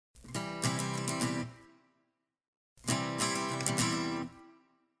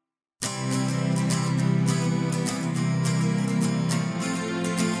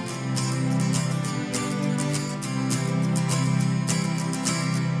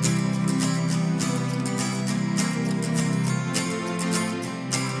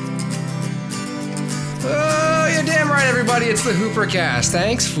everybody, it's the HooperCast.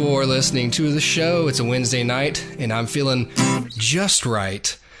 Thanks for listening to the show. It's a Wednesday night, and I'm feeling just right.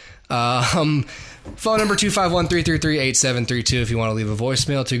 Phone number 251-333-8732 if you want to leave a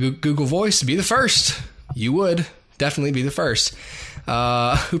voicemail to Google Voice. Be the first. You would definitely be the first.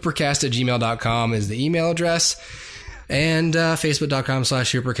 HooperCast@gmail.com is the email address. And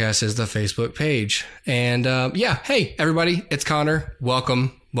Facebook.com/HooperCast is the Facebook page. And hey, everybody, it's Connor.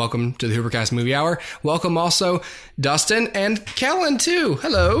 Welcome to the HooperCast Movie Hour. Welcome also Dustin and Kellen, too.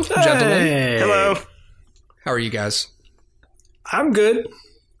 Hello, gentlemen. Hello. How are you guys? I'm good.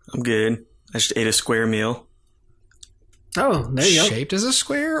 I'm good. I just ate a square meal. Oh, there you go. Shaped as a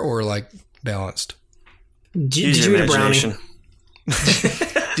square or like balanced? Did you eat a brownie?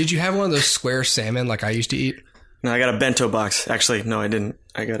 Did you have one of those square salmon like I used to eat? No, I got a bento box. Actually, no, I didn't.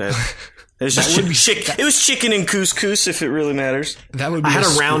 I got a... It was just it was chicken and couscous, if it really matters. That would be I had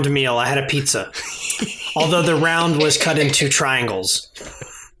a round meal. I had a pizza. Although the round was cut into triangles.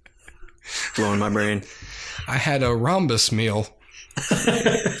 Blowing my brain. I had a rhombus meal.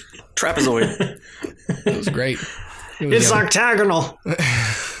 Trapezoid. It was great. It's octagonal.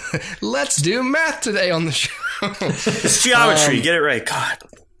 Let's do math today on the show. It's geometry. Get it right. God.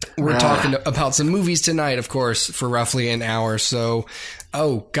 We're talking about some movies tonight, of course, for roughly an hour. So,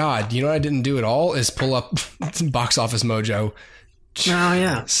 oh, God, you know what I didn't do at all is pull up Box Office Mojo. Oh,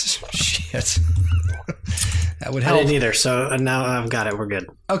 yeah. Shit. That would help. I didn't either, so now I've got it. We're good.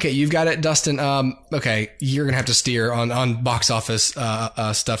 Okay, you've got it, Dustin. Okay, you're going to have to steer on Box Office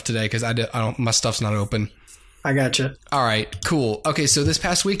stuff today because I don't. My stuff's not open. I gotcha. All right, cool. Okay, so this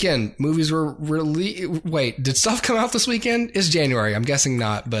past weekend, movies were Wait, did stuff come out this weekend? It's January. I'm guessing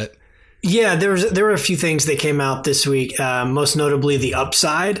not, but... Yeah, there were a few things that came out this week. Most notably, The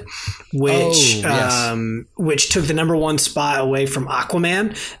Upside, which took the number one spot away from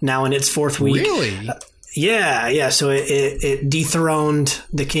Aquaman, now in its fourth week. Really? Yeah. So it dethroned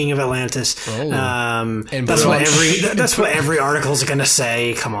the King of Atlantis. And that's what every article's going to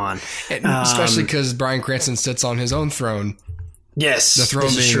say. Come on, especially because Bryan Cranston sits on his own throne. Yes, the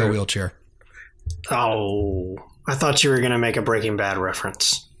throne being a wheelchair. Oh, I thought you were going to make a Breaking Bad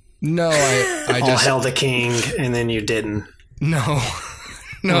reference. No, I just all hail the king, and then you didn't. No.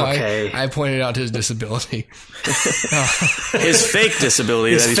 No, okay. I pointed out his disability. His fake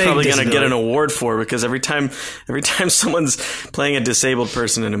disability that he's probably going to get an award for, because every time someone's playing a disabled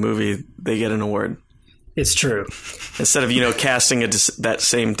person in a movie, they get an award. It's true. Instead of, casting that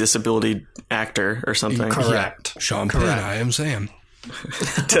same disability actor or something. Correct. Yeah. Sean Penn, I am Sam.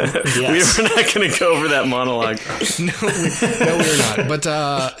 Yes. We're not going to go over that monologue. No, we're not. But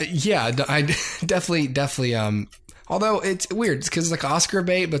I definitely. Although it's weird because it's like Oscar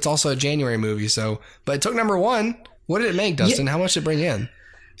bait, but it's also a January movie. But it took number one. What did it make, Dustin? How much did it bring in?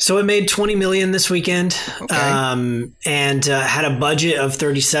 So it made $20 million this weekend, okay. And had a budget of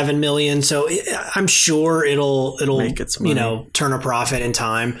 $37 million. So I'm sure it'll make its money. Turn a profit in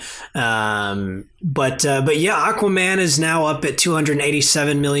time. But yeah, Aquaman is now up at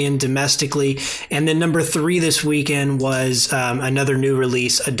 $287 million domestically, and then number 3 this weekend was another new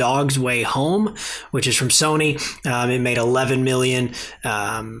release, A Dog's Way Home, which is from Sony. It made $11 million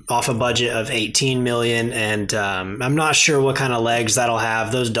off a budget of $18 million, and I'm not sure what kind of legs that'll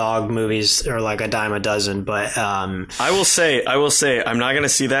have. Those dog movies are like a dime a dozen, but I will say, I'm not going to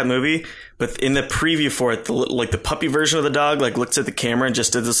see that movie. But in the preview for it, the puppy version of the dog, looks at the camera and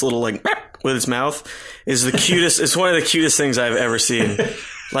just did this little with its mouth, is the cutest. It's one of the cutest things I've ever seen.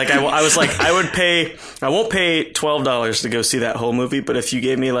 I was like, I won't pay $12 to go see that whole movie, but if you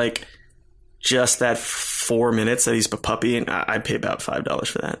gave me just that 4 minutes that he's a puppy, I'd pay about $5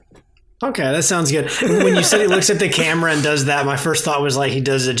 for that. Okay, that sounds good. When you said he looks at the camera and does that, my first thought was he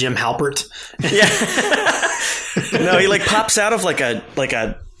does a Jim Halpert. Yeah. No, he pops out of like a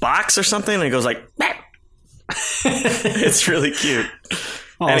box or something and he goes it's really cute.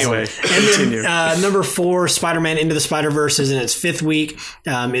 Awesome. Anyway, and then, number 4, Spider-Man Into the Spider-Verse is in its 5th week.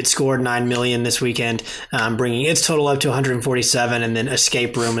 It scored $9 million this weekend, bringing its total up to 147. And then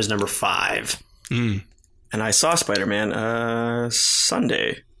Escape Room is number 5. And I saw Spider-Man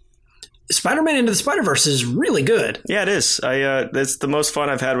Sunday. Spider-Man Into the Spider-Verse is really good. Yeah, it is. It's the most fun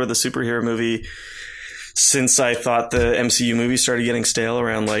I've had with a superhero movie since I thought the MCU movies started getting stale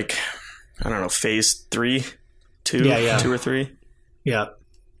around phase 3, 2 or 3. Yeah.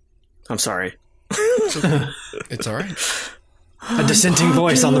 I'm sorry. It's all right. A dissenting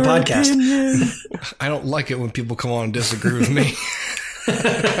voice on the podcast. I don't like it when people come on and disagree with me.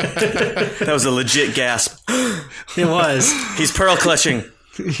 That was a legit gasp. It was. He's pearl clutching.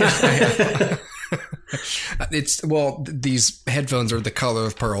 Yeah. These headphones are the color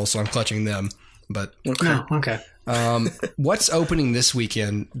of pearl, so I'm clutching them. But No, okay. what's opening this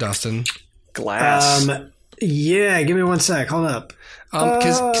weekend, Dustin? Glass. Yeah, give me one sec. Hold up.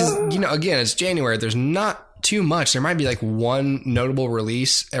 Because again, it's January. There's not too much. There might be like one notable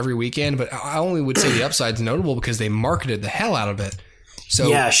release every weekend, but I only would say the upside's notable because they marketed the hell out of it. So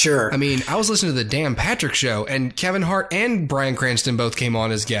yeah, sure. I mean, I was listening to the Dan Patrick Show, and Kevin Hart and Bryan Cranston both came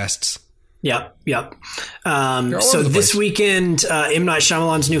on as guests. Yep. So this weekend, M. Night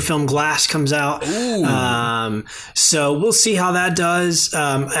Shyamalan's new film Glass comes out. So we'll see how that does.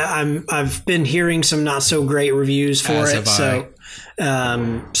 I've been hearing some not so great reviews for it.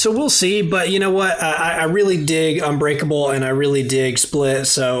 So we'll see. But you know what? I really dig Unbreakable and I really dig Split.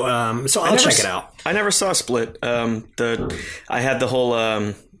 So I'll check it out. I never saw Split. I had the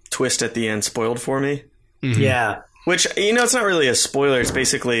whole twist at the end spoiled for me. Mm-hmm. Yeah. Which, it's not really a spoiler. It's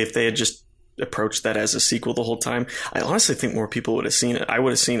basically if they had just approached that as a sequel the whole time, I honestly think more people would have seen it. I would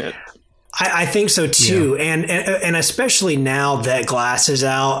have seen it. I think so too. Yeah. And especially now that Glass is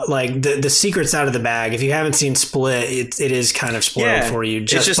out, like the secret's out of the bag. If you haven't seen Split, it is kind of spoiled for you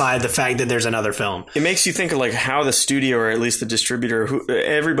just by the fact that there's another film. It makes you think of like how the studio or at least the distributor,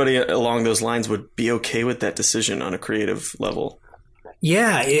 everybody along those lines would be okay with that decision on a creative level.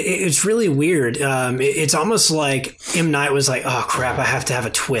 Yeah, it's really weird. It's almost like M. Night was like, oh, crap, I have to have a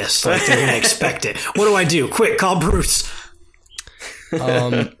twist. Like, they're going to expect it. What do I do? Quick, call Bruce.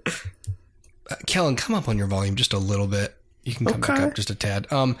 Kellen, come up on your volume just a little bit. You can come back up just a tad.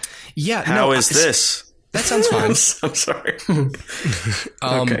 Yeah. How is this? That sounds fine. I'm sorry.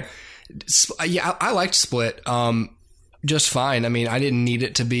 Okay. Yeah, I liked Split just fine. I mean, I didn't need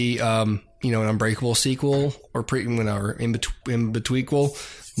it to be... an Unbreakable sequel or in betweequel,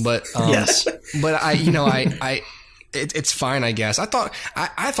 but yes, but it's fine, I guess. I thought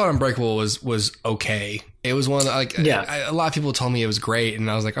Unbreakable was okay. It was one of the a lot of people told me it was great,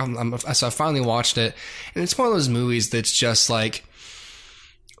 and I was like, so I finally watched it, and it's one of those movies that's just like.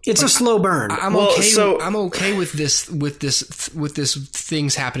 It's a slow burn. I'm okay with this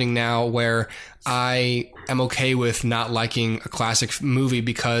things happening now where I am okay with not liking a classic movie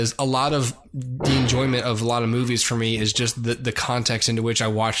because a lot of the enjoyment of a lot of movies for me is just the context into which I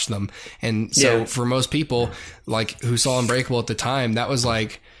watched them. And so for most people like who saw Unbreakable at the time, that was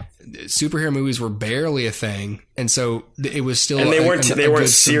like superhero movies were barely a thing, and so it was still. And they weren't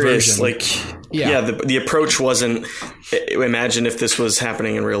serious. The approach wasn't. Imagine if this was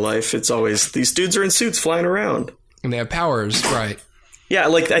happening in real life. It's always these dudes are in suits flying around, and they have powers, right? Yeah,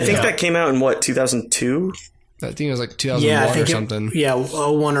 I think that came out in 2002. I think it was like 2001 or something.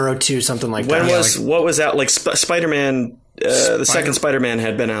 01 or 02, something like that. What was out? Like Spider-Man, the second Spider-Man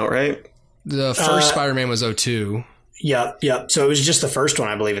had been out, right? The first Spider-Man was 02. Yep. So it was just the first one,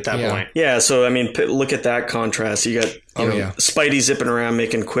 I believe, at that point. Yeah. So I mean, look at that contrast. You got Spidey zipping around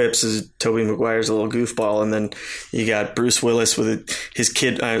making quips as Tobey Maguire's a little goofball, and then you got Bruce Willis with his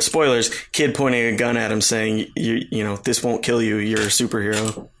kid. Spoilers: kid pointing a gun at him, saying, this won't kill you. You're a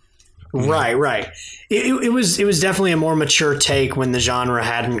superhero." Right. It was definitely a more mature take when the genre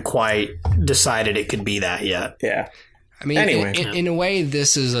hadn't quite decided it could be that yet. Yeah. I mean, anyway, in a way,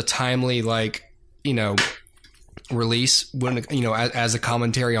 this is a timely release when as a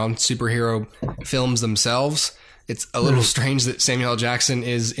commentary on superhero films themselves. It's a little strange that Samuel L. Jackson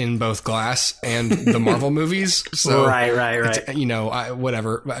is in both Glass and the Marvel movies. So right.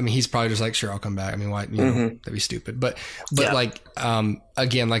 Whatever. I mean, he's probably just like, sure, I'll come back. I mean, why? That'd be stupid. But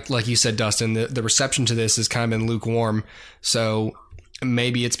again, like you said, Dustin, the reception to this has kind of been lukewarm. So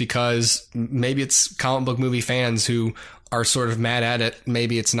maybe it's because it's comic book movie fans who are sort of mad at it.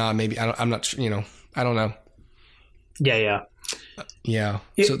 Maybe it's not. Maybe I'm not. I don't know. Yeah.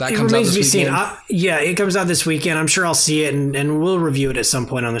 So that comes out this weekend. It comes out this weekend. I'm sure I'll see it, and we'll review it at some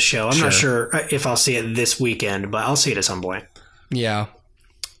point on the show. I'm not sure if I'll see it this weekend, but I'll see it at some point. Yeah.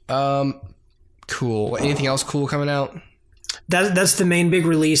 Cool. Anything else cool coming out? That's the main big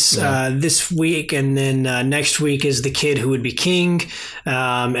release this week, and then next week is The Kid Who Would Be King,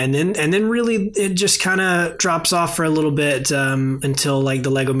 and then really it just kind of drops off for a little bit until like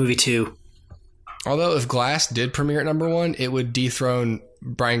the Lego Movie 2. Although if Glass did premiere at number 1, it would dethrone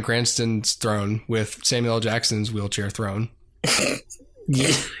Bryan Cranston's throne with Samuel L. Jackson's wheelchair throne.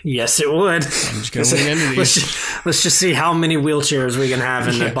 Yes, it would. I'm just going to lean into these. Let's just see how many wheelchairs we can have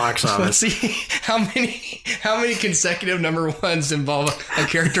in the box office. Let's see how many consecutive number 1s involve a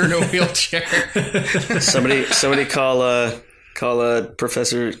character in a wheelchair. Somebody call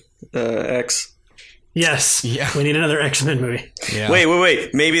Professor X. Yes. Yeah. We need another X-Men movie. Yeah.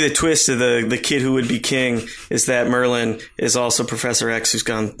 Wait. Maybe the twist of the Kid Who Would Be King is that Merlin is also Professor X, who's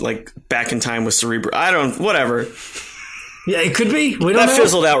gone like back in time with Cerebro. Whatever. Yeah, it could be. We don't That know.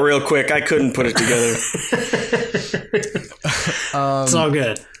 fizzled out real quick. I couldn't put it together. It's all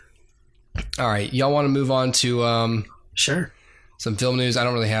good. All right. Y'all want to move on to Sure. some film news? I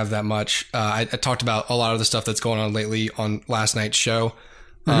don't really have that much. I talked about a lot of the stuff that's going on lately on last night's show.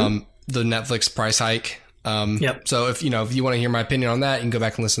 The Netflix price hike. Yep. So if you want to hear my opinion on that, you can go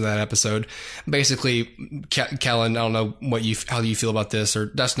back and listen to that episode. Basically, Kellen, I don't know how you feel about this, or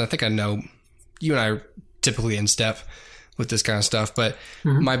Dustin. I think I know you and I are typically in step with this kind of stuff, but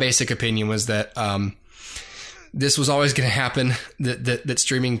my basic opinion was that this was always going to happen. That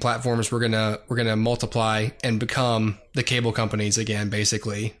streaming platforms were gonna multiply and become the cable companies again,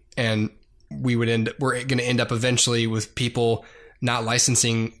 basically, and we're going to end up eventually with people not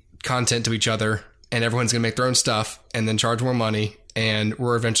licensing content to each other, and everyone's going to make their own stuff and then charge more money, and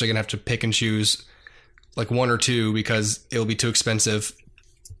we're eventually going to have to pick and choose like one or two because it'll be too expensive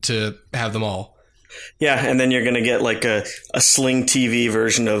to have them all. Yeah, and then you're going to get like a Sling TV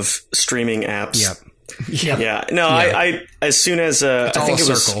version of streaming apps. Yep. Yeah. No, Yeah. I as soon as I think it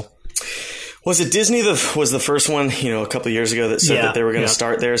was it Disney was the first one, a couple of years ago that said that they were going to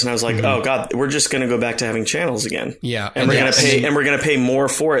start theirs, and I was like, oh god, we're just going to go back to having channels again. Yeah, and we're going to pay more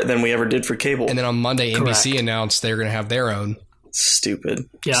for it than we ever did for cable. And then on Monday, NBC announced they're going to have their own. Stupid.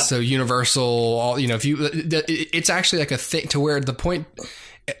 Yeah. So Universal, it's actually like a thing to where the point.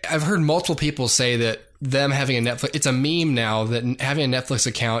 I've heard multiple people say that them having a Netflix, it's a meme now that having a Netflix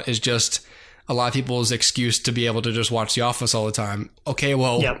account is just a lot of people's excuse to be able to just watch The Office all the time. Okay,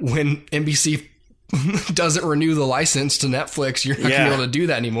 well, when NBC doesn't renew the license to Netflix, you're not going to be able to do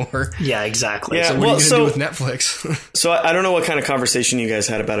that anymore. Yeah, exactly. Yeah, so what are you going to do with Netflix? So I don't know what kind of conversation you guys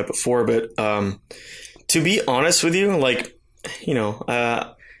had about it before, but to be honest with you, like,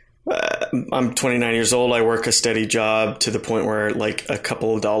 I'm 29 years old. I work a steady job to the point where like a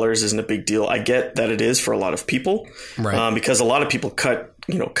couple of dollars isn't a big deal. I get that it is for a lot of people, right? Because a lot of people cut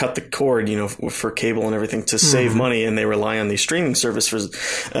the cord, for cable and everything to save money, and they rely on these streaming services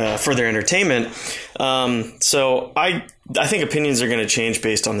for their entertainment. So I think opinions are going to change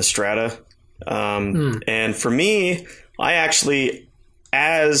based on the strata. And for me, I actually,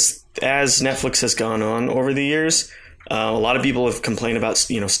 as Netflix has gone on over the years, a lot of people have complained about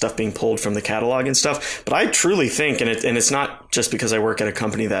stuff being pulled from the catalog and stuff, but I truly think, and it's not just because I work at a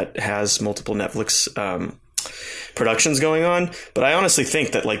company that has multiple Netflix productions going on, but I honestly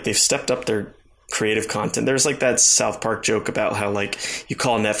think that like they've stepped up their creative content. There's like that South Park joke about how like you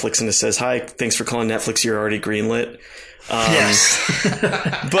call Netflix and it says, "Hi, thanks for calling Netflix. You're already greenlit." Yes.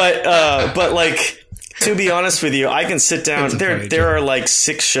 but like, to be honest with you, I can sit down. There are like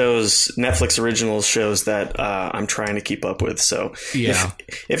 6 shows, Netflix original shows that I'm trying to keep up with. So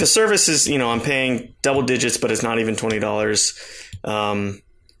if a service is, I'm paying double digits, but it's not even $20.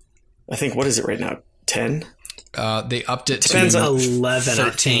 I think, what is it right now? 10? They upped it to 11,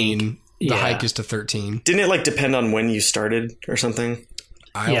 13. The hike is to 13. Didn't it like depend on when you started or something?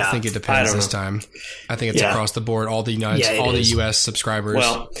 I don't think it depends this time. I think it's across the board, all the US subscribers.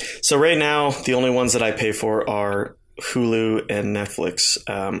 Well, so right now, the only ones that I pay for are Hulu and Netflix.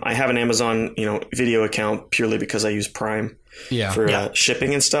 I have an Amazon, video account purely because I use Prime for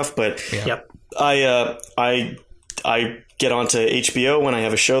shipping and stuff. But I get onto HBO when I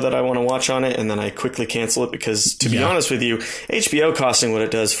have a show that I want to watch on it, and then I quickly cancel it because, to be honest with you, HBO costing what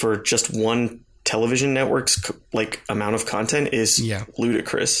it does for just one television network's like amount of content is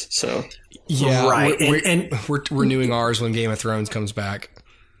ludicrous. So we're renewing ours when Game of Thrones comes back.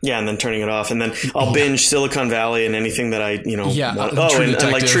 Yeah, and then turning it off, and then I'll binge Silicon Valley and anything that I want.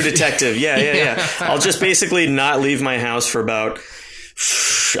 And like True Detective. Yeah. I'll just basically not leave my house for about,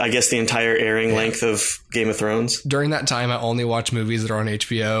 I guess, the entire airing length of Game of Thrones. During that time, I only watch movies that are on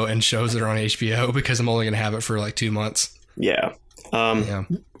HBO and shows that are on HBO because I'm only going to have it for like 2 months. Yeah.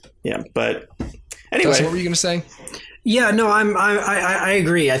 But anyway, so what were you going to say? Yeah, no, I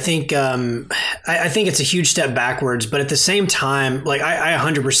agree. I think I think it's a huge step backwards, but at the same time, like I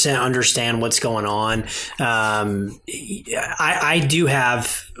 100% understand what's going on. I do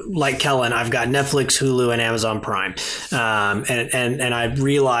have, like Kellen, I've got Netflix, Hulu, and Amazon Prime, and I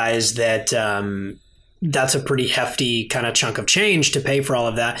realize that. That's a pretty hefty kind of chunk of change to pay for all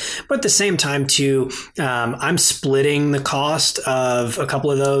of that. But at the same time, too, I'm splitting the cost of a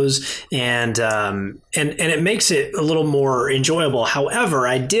couple of those, and it makes it a little more enjoyable. However,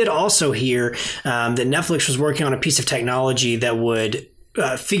 I did also hear that Netflix was working on a piece of technology that would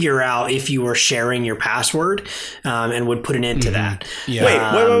figure out if you were sharing your password and would put an end to that.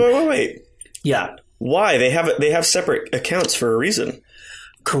 Yeah. Wait. Yeah. Why? They have separate accounts for a reason.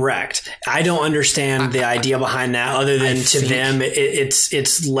 Correct. I don't understand the idea behind that, other than them,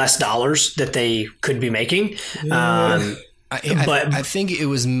 it's less dollars that they could be making. I think it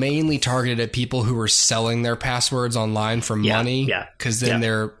was mainly targeted at people who were selling their passwords online for money. Yeah. Because then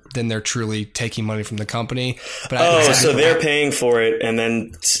they're truly taking money from the company. But so they're paying for it and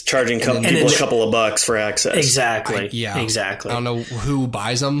then charging people a couple of bucks for access. Exactly. Exactly. I don't know who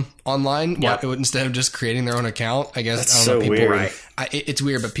buys them online. Instead of just creating their own account, I guess. That's I don't know, so people, weird. Right. It's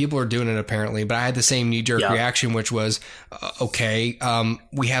weird, but people are doing it apparently. But I had the same knee-jerk reaction, which was,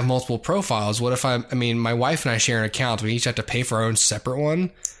 we have multiple profiles. What if my wife and I share an account. We each have to pay for our own separate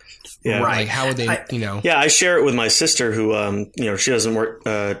one. Yeah. Right. Like, how would they, Yeah, I share it with my sister who, she doesn't work,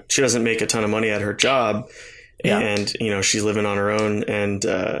 she doesn't make a ton of money at her job. And, she's living on her own. And,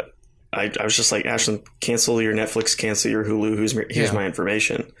 I was just like, Ashlyn, cancel your Netflix, cancel your Hulu. Here's my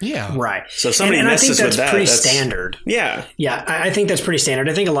information. Yeah. Right. So if somebody messes with that, pretty standard. Yeah. Yeah. I think that's pretty standard.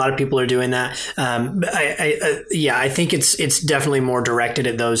 I think a lot of people are doing that. I think it's definitely more directed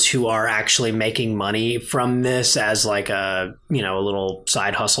at those who are actually making money from this as like a little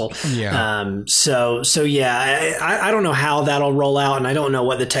side hustle. Yeah. I don't know how that'll roll out, and I don't know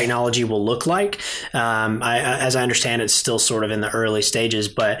what the technology will look like. As I understand, it's still sort of in the early stages,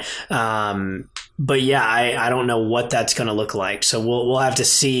 but I don't know what that's going to look like. So we'll have to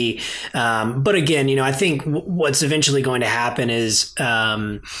see. But again, I think what's eventually going to happen is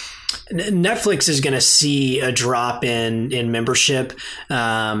Netflix is going to see a drop in membership,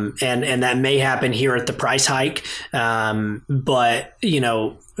 and that may happen here at the price hike. But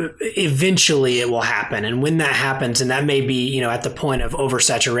eventually it will happen. And when that happens, and that may be, at the point of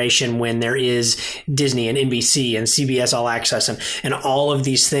oversaturation when there is Disney and NBC and CBS All Access and all of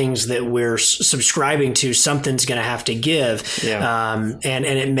these things that we're subscribing to, something's going to have to give. Yeah. And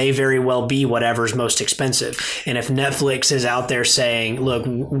it may very well be whatever's most expensive. And if Netflix is out there saying, look,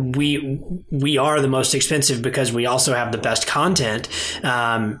 we are the most expensive because we also have the best content,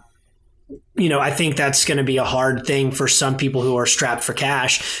 I think that's going to be a hard thing for some people who are strapped for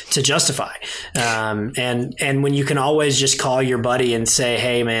cash to justify. And when you can always just call your buddy and say,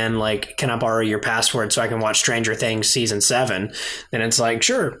 hey man, like, can I borrow your password so I can watch Stranger Things season 7? Then it's like,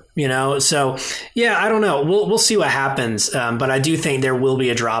 sure. So yeah, I don't know. We'll see what happens. But I do think there will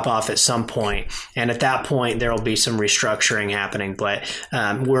be a drop off at some point. And at that point, there will be some restructuring happening, but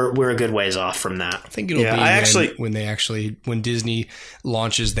we're a good ways off from that. I think it'll be when Disney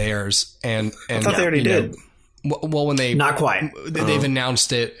launches theirs. And I thought they already did. Well, when they not quite, they've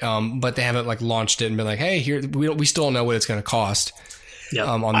announced it, but they haven't like launched it and been like, hey, here we still don't know what it's going to cost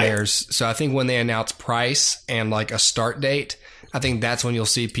on theirs. So I think when they announce price and like a start date, I think that's when you'll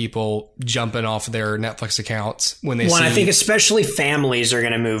see people jumping off their Netflix accounts I think especially families are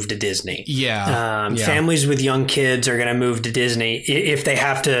going to move to Disney. Yeah. Families with young kids are going to move to Disney. If they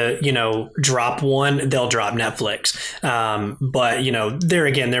have to, drop one, they'll drop Netflix. But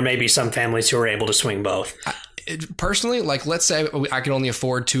there may be some families who are able to swing both. Personally, like, let's say I could only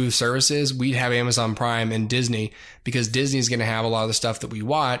afford 2 services. We'd have Amazon Prime and Disney, because Disney's going to have a lot of the stuff that we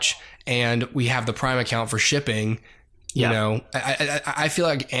watch, and we have the Prime account for shipping. I feel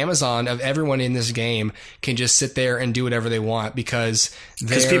like Amazon, of everyone in this game, can just sit there and do whatever they want because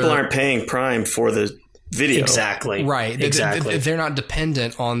people aren't paying Prime for the video. Exactly. Right. Exactly. They're not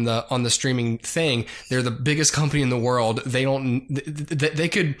dependent on the streaming thing. They're the biggest company in the world. They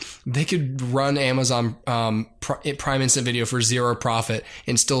could run Amazon Prime Instant Video for zero profit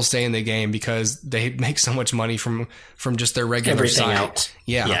and still stay in the game because they make so much money from just their regular everything site. Else.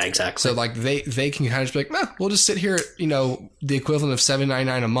 Yeah, exactly. So like they can kind of just be like, we'll just sit here at, the equivalent of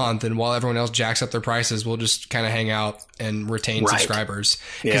 $7.99 a month, and while everyone else jacks up their prices, we'll just kind of hang out and retain subscribers.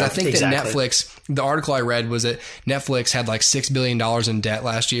 Because I think that Netflix, the article I read was that Netflix had like $6 billion in debt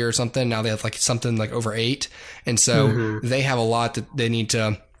last year or something. Now they have like something like over 8, and so they have a lot that they need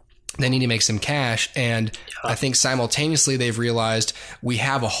to make some cash. And I think simultaneously they've realized we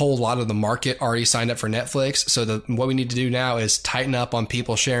have a whole lot of the market already signed up for Netflix. So what we need to do now is tighten up on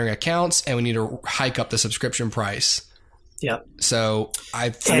people sharing accounts, and we need to hike up the subscription price. Yep. So I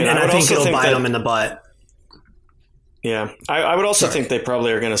think it'll bite them in the butt. Yeah. I would also think they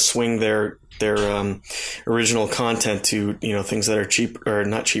probably are going to swing their original content to, things that are cheap, or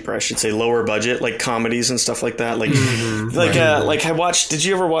not cheaper, I should say lower budget, like comedies and stuff like that. Like, did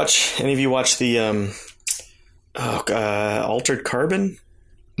you ever watch, any of you watch the, Altered Carbon?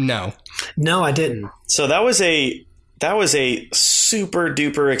 No, I didn't. So that was a super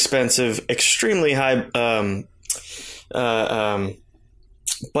duper expensive, extremely high,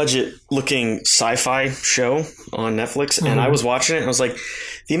 budget looking sci-fi show on Netflix, and I was watching it and I was like,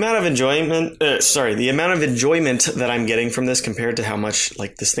 the amount of enjoyment that I'm getting from this compared to how much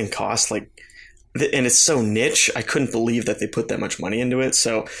like this thing costs, like and it's so niche. I couldn't believe that they put that much money into it.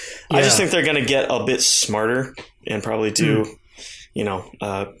 So I just think they're going to get a bit smarter and probably do,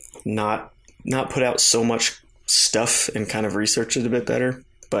 not put out so much stuff and kind of research it a bit better.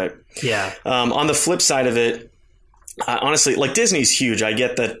 But on the flip side of it, honestly, like Disney's huge. I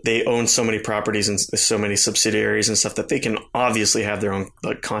get that they own so many properties and so many subsidiaries and stuff that they can obviously have their own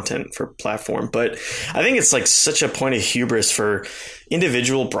like content for platform. But I think it's like such a point of hubris for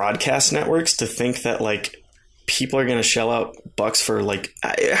individual broadcast networks to think that like people are going to shell out bucks for like,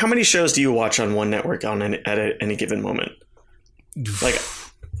 how many shows do you watch on one network at any given moment? Like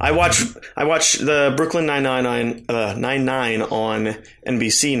I watch the Brooklyn Nine-Nine on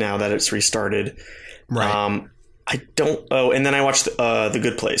NBC now that it's restarted. Right. And then I watched The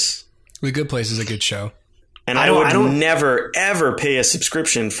Good Place. The Good Place is a good show. And I would never, ever pay a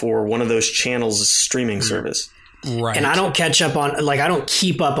subscription for one of those channels' streaming service. Right. And I don't catch up on, like, I don't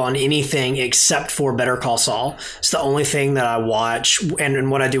keep up on anything except for Better Call Saul. It's the only thing that I watch.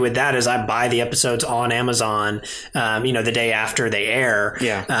 And what I do with that is I buy the episodes on Amazon, the day after they air.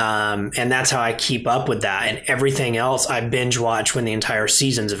 Yeah. And that's how I keep up with that. And everything else I binge watch when the entire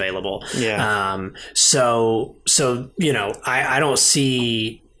season's available. Yeah.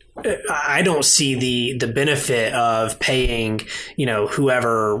 I don't see the benefit of paying,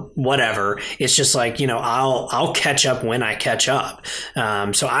 whoever, whatever. It's just like, I'll catch up when I catch up.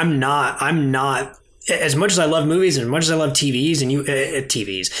 So I'm not as much as I love movies and as much as I love TV, and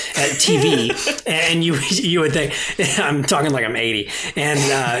you would think I'm talking like I'm 80,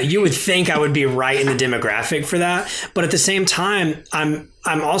 and you would think I would be right in the demographic for that. But at the same time, I'm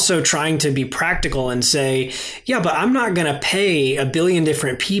also trying to be practical and say, yeah, but I'm not going to pay a billion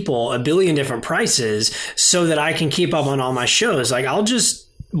different people a billion different prices so that I can keep up on all my shows. Like, I'll just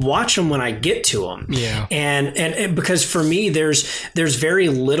watch them when I get to them. Yeah. And because for me, there's very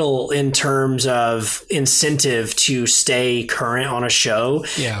little in terms of incentive to stay current on a show.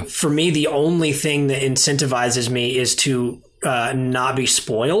 Yeah. For me, the only thing that incentivizes me is to not be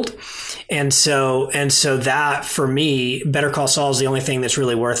spoiled. And so that for me, Better Call Saul is the only thing that's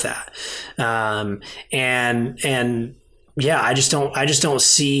really worth that. And yeah, I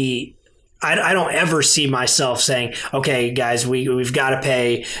don't ever see myself saying, okay, guys, we've got to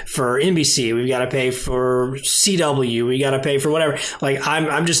pay for NBC. We've got to pay for CW. We got to pay for whatever. Like,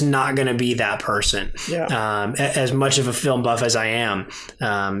 I'm just not going to be that person. Yeah. As much of a film buff as I am.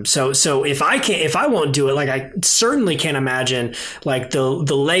 So if I won't do it, like, I certainly can't imagine like the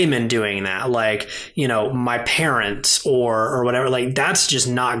layman doing that. Like, my parents or whatever, like, that's just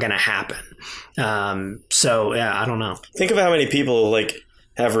not going to happen. So yeah, I don't know. Think of how many people like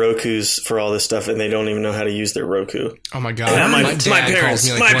have Rokus for all this stuff and they don't even know how to use their Roku. Oh my God. My dad calls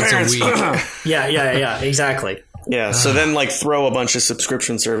me like once a week. Yeah, exactly. Yeah, so then like throw a bunch of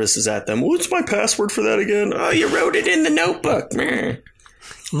subscription services at them. What's my password for that again? Oh, you wrote it in the notebook.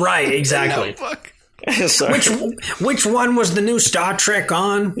 Right, exactly. Which one was the new Star Trek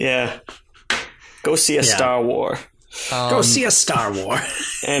on? Yeah. Go see a Star War. Go see a Star War.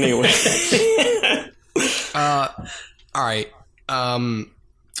 Anyway. All right.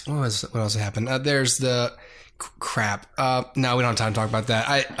 What else happened? There's the crap. No, we don't have time to talk about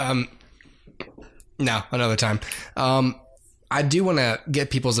that. No, another time. I do want to get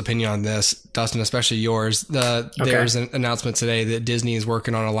people's opinion on this, Dustin, especially yours. There's an announcement today that Disney is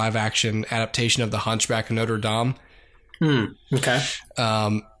working on a live action adaptation of The Hunchback of Notre Dame. Okay.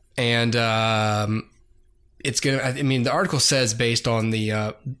 It's gonna. I mean, the article says based on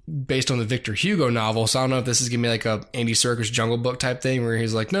the Victor Hugo novel. So I don't know if this is gonna be like a Andy Serkis Jungle Book type thing where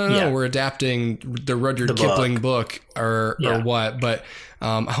he's like, no, we're adapting the Rudyard Kipling book or what. But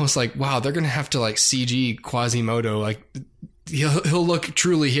I was like, wow, they're gonna have to like CG Quasimodo. Like he'll look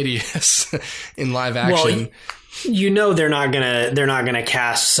truly hideous in live action. Well, they're not gonna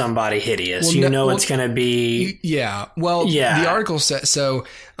cast somebody hideous. It's gonna be The article says so.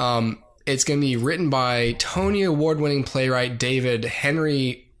 It's going to be written by Tony Award-winning playwright David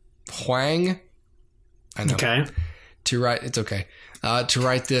Henry Hwang. I know. Okay. To write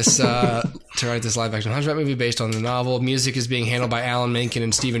this live-action Hunchback movie based on the novel. Music is being handled by Alan Menken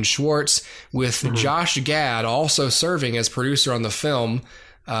and Stephen Schwartz, with Josh Gad also serving as producer on the film.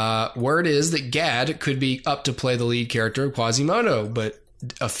 Word is that Gad could be up to play the lead character of Quasimodo, but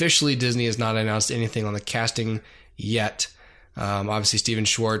officially Disney has not announced anything on the casting yet. Obviously, Stephen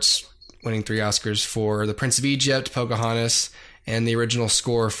Schwartz winning 3 Oscars for The Prince of Egypt, Pocahontas, and the original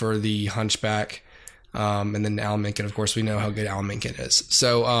score for The Hunchback. And then Alan Menken, of course, we know how good Alan Menken is.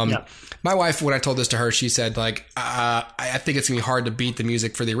 So my wife, when I told this to her, she said, like, I think it's going to be hard to beat the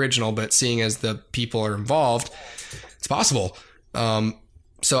music for the original, but seeing as the people are involved, it's possible.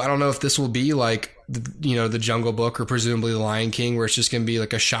 So I don't know if this will be like, the Jungle Book or presumably The Lion King, where it's just going to be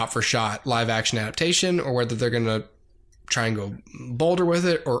like a shot for shot live action adaptation, or whether they're going to try and go bolder with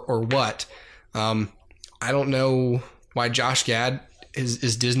it or what. I don't know why Josh Gad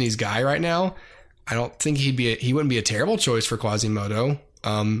is Disney's guy right now. I don't think he wouldn't be a terrible choice for Quasimodo.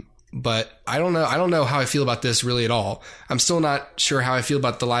 But I don't know. I don't know how I feel about this really at all. I'm still not sure how I feel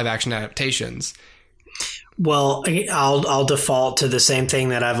about the live action adaptations. Well, I'll default to the same thing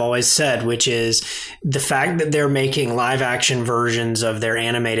that I've always said, which is the fact that they're making live action versions of their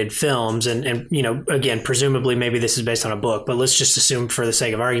animated films. And again, presumably maybe this is based on a book, but let's just assume for the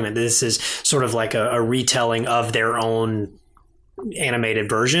sake of argument, that this is sort of like a retelling of their own animated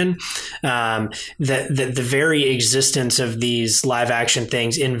version. That the very existence of these live action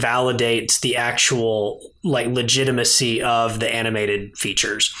things invalidates the actual legitimacy of the animated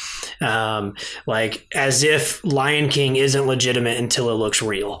features. Like as if Lion King isn't legitimate until it looks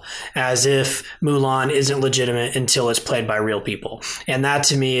real, as if Mulan isn't legitimate until it's played by real people. And that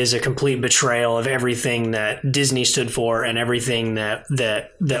to me is a complete betrayal of everything that Disney stood for and everything that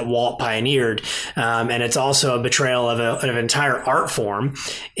Walt pioneered. And it's also a betrayal of an entire art form.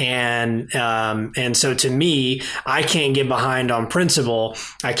 And so to me, I can't get behind on principle.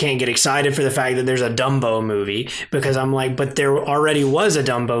 I can't get excited for the fact that there's a Dumbo movie, because I'm like, but there already was a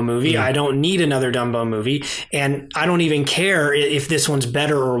Dumbo movie. I don't need another Dumbo movie. And I don't even care if this one's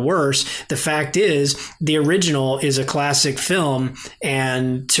better or worse. The fact is, the original is a classic film,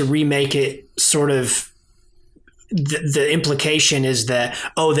 and to remake it, sort of the implication is that,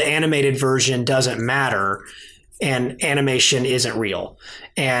 the animated version doesn't matter and animation isn't real.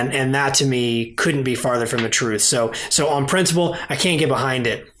 And that to me couldn't be farther from the truth. So on principle, I can't get behind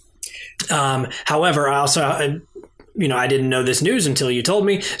it. However, I also, I didn't know this news until you told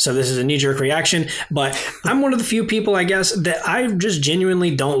me, so this is a knee-jerk reaction, but I'm one of the few people, I guess, that I just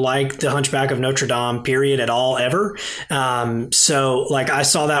genuinely don't like The Hunchback of Notre Dame, period, at all, ever. So I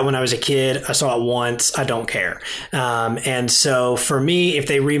saw that when I was a kid. I saw it once. I don't care. And so for me, if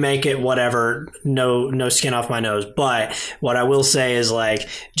they remake it, whatever, no skin off my nose. But what I will say is,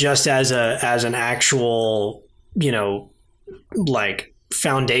 just as an actual,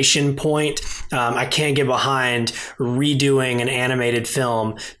 foundation point, I can't get behind redoing an animated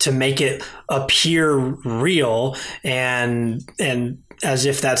film to make it appear real and as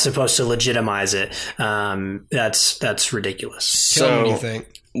if that's supposed to legitimize it. That's ridiculous. So, what do you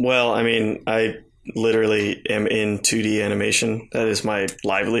think? Well, I mean, I literally am in 2D animation. That is my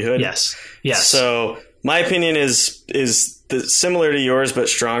livelihood. Yes. So my opinion is similar to yours, but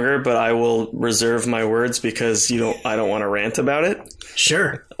stronger, but I will reserve my words because I don't want to rant about it.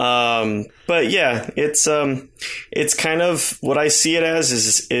 Sure. But yeah, it's kind of what I see it as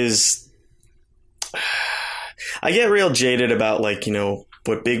is I get real jaded about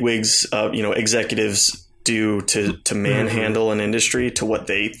what bigwigs, executives do to manhandle an industry to what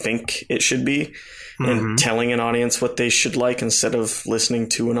they think it should be. And telling an audience what they should like instead of listening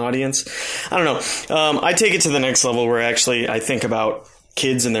to an audience. I don't know. I take it to the next level where actually I think about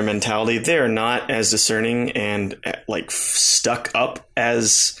kids and their mentality. They're not as discerning and stuck up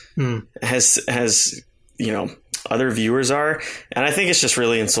as other viewers are. And I think it's just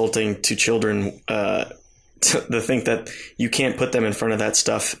really insulting to children to think that you can't put them in front of that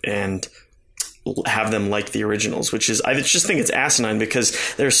stuff and have them like the originals, which is, I just think it's asinine, because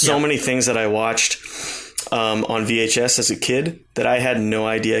there's so many things that I watched on VHS as a kid that I had no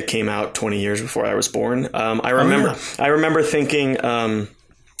idea came out 20 years before I was born. I remember thinking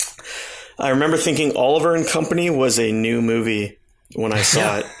Oliver and Company was a new movie when I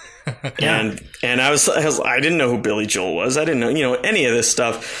saw it. And I didn't know who Billy Joel was. I didn't know, any of this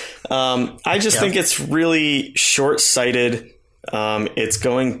stuff. I just think it's really short-sighted. It's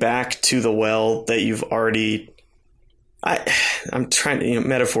going back to the well that you've already. I'm trying to.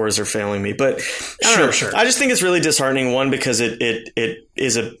 Metaphors are failing me, but I don't know. Sure. I just think it's really disheartening. One, because it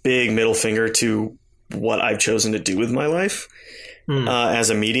is a big middle finger to what I've chosen to do with my life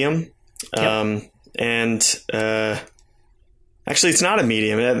as a medium. And actually, it's not a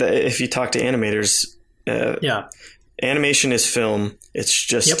medium. If you talk to animators, animation is film. It's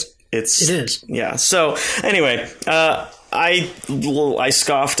just it is. Yeah. So anyway, I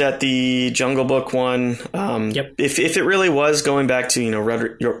scoffed at the Jungle Book one. If it really was going back to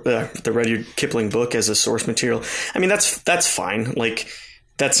the Rudyard Kipling book as a source material, I mean that's fine.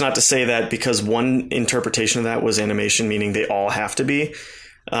 That's not to say that because one interpretation of that was animation, meaning they all have to be.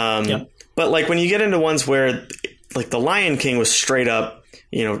 But when you get into ones where the Lion King was straight up,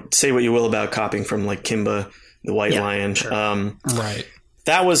 say what you will about copying from Kimba the White Lion. Sure. Right.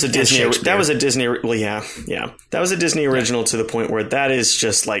 That was a Disney. Shakespeare. That was a Disney. Well, yeah. That was a Disney original to the point where that is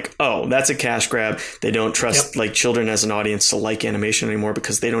just like, oh, that's a cash grab. They don't trust like children as an audience to like animation anymore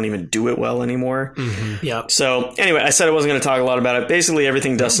because they don't even do it well anymore. Mm-hmm. Yep. So anyway, I said I wasn't going to talk a lot about it. Basically,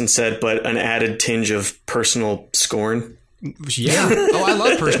 everything Dustin said, but an added tinge of personal scorn. Yeah. Oh, I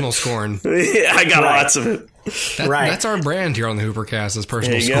love personal scorn. Yeah, I got lots of it. That's our brand here on the HooperCast is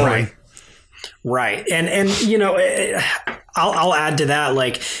personal There you scorn. go. Right. And you know, I'll add to that,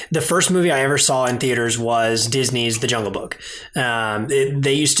 like the first movie I ever saw in theaters was Disney's The Jungle Book.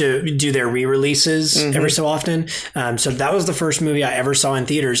 They used to do their re-releases every so often. So that was the first movie I ever saw in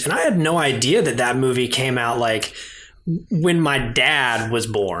theaters. And I had no idea that movie came out like when my dad was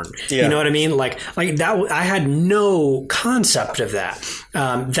born. You know what I mean? Like that, I had no concept of that.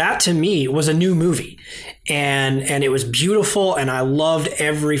 That to me was a new movie. And it was beautiful, and I loved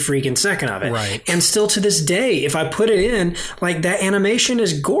every freaking second of it. Right. And still to this day, if I put it in, like that animation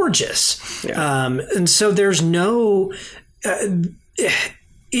is gorgeous. Yeah. And so there's no,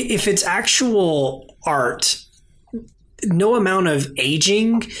 if it's actual art, no amount of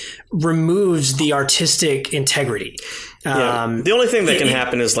aging removes the artistic integrity. The only thing that can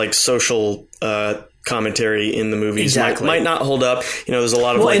happen is like social commentary in the movies might not hold up. You know, there's a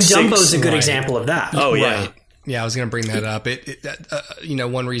lot of and Dumbo's a good example of that. Oh yeah. Right. Yeah, I was going to bring that up. You know,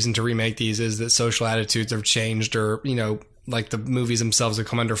 one reason to remake these is that social attitudes have changed, or you know, like the movies themselves have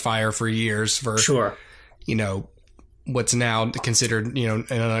come under fire for years for you know, what's now considered, you know,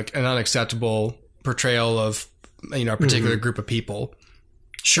 an unacceptable portrayal of, you know, a particular group of people.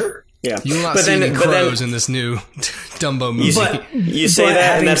 Sure. Yeah. You will not see any crows in this new Dumbo movie. You say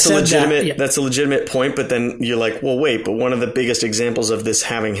that, and that's a legitimate that's a legitimate point, but then you're like, well, wait, but one of the biggest examples of this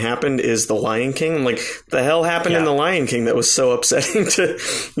having happened is The Lion King. I'm like, the hell happened in The Lion King that was so upsetting to,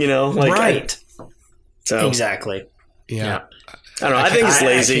 you know, like exactly. Yeah. I don't know. I think it's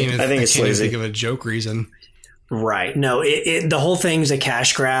lazy. I think it's lazy. I can't even think of a joke reason. Right. No, the whole thing's a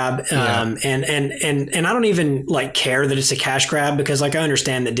cash grab. And I don't even like care that it's a cash grab because like I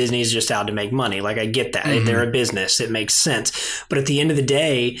understand that Disney's just out to make money. Like I get that. They're a business. It makes sense. But at the end of the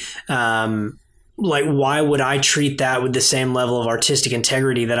day, like why would I treat that with the same level of artistic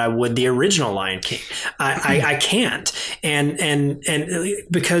integrity that I would the original Lion King? I can't. And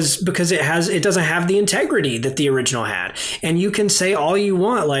because it doesn't have the integrity that the original had. And you can say all you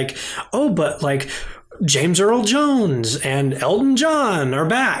want, like, oh, but like James Earl Jones and Elton John are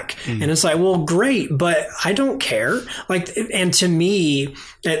back. And it's like, well, great, but I don't care. Like, and to me,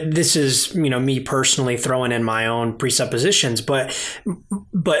 this is, you know, me personally throwing in my own presuppositions, but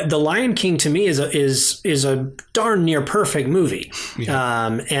The Lion King to me is a darn near perfect movie.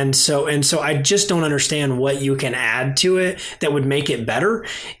 Yeah. And so I just don't understand what you can add to it that would make it better.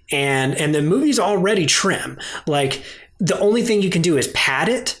 And the movie's already trim. Like the only thing you can do is pad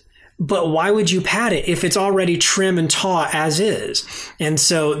it. But why would you pad it if it's already trim and taut as is? And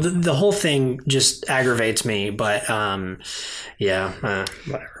so the whole thing just aggravates me. But whatever.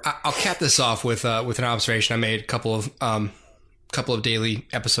 I'll cap this off with an observation I made a couple of daily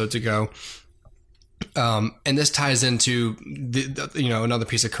episodes ago, and this ties into the you know, another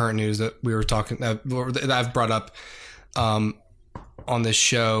piece of current news that we were talking that I've brought up on this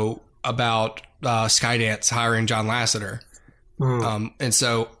show about Skydance hiring John Lasseter, and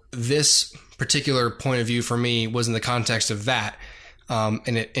so. This particular point of view for me was in the context of that, and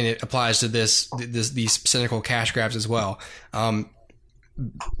it applies to these cynical cash grabs as well. I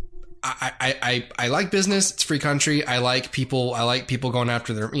like business. It's a free country. I like people going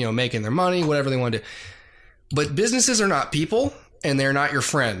after their, you know, making their money, whatever they want to do. But businesses are not people, and they're not your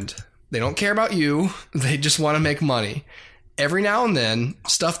friend. They don't care about you. They just want to make money. Every now and then,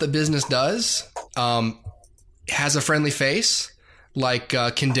 stuff that business does has a friendly face. Like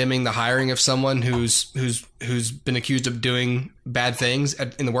condemning the hiring of someone who's been accused of doing bad things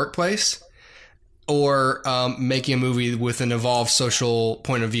in the workplace, or making a movie with an evolved social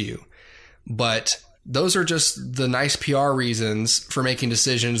point of view. But those are just the nice PR reasons for making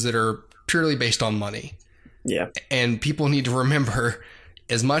decisions that are purely based on money. Yeah, and people need to remember,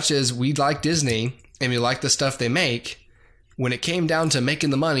 as much as we like Disney and we like the stuff they make, when it came down to making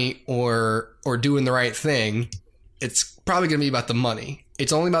the money or doing the right thing, it's probably going to be about the money.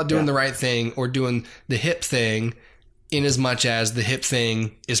 It's only about doing the right thing or doing the hip thing, in as much as the hip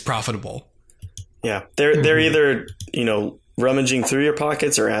thing is profitable. Yeah. They're either, you know, rummaging through your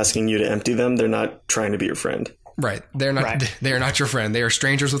pockets or asking you to empty them. They're not trying to be your friend. Right. They're not your friend. They are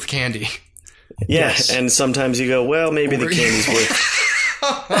strangers with candy. Yeah. Yes. And sometimes you go, well, maybe the candy's worth.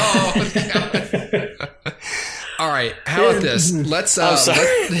 Oh, God. All right. How about this? Let's.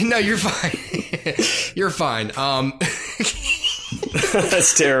 No, you're fine. You're fine.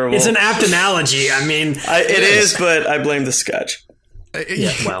 That's terrible. It's an apt analogy. I mean, it is, but I blame the scotch.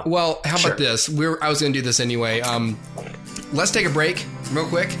 Well, how about this? I was going to do this anyway. Let's take a break real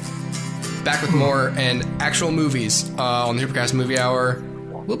quick. Back with more and actual movies on the HooperCast Movie Hour.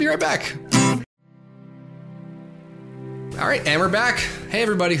 We'll be right back. All right, and we're back. Hey,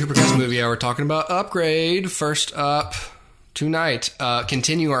 everybody, HooperCast Movie Hour talking about Upgrade. First up tonight,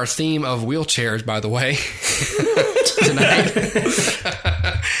 continue our theme of wheelchairs, by the way, tonight.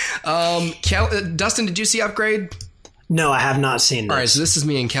 Dustin, did you see Upgrade? No, I have not seen this. All right, so this is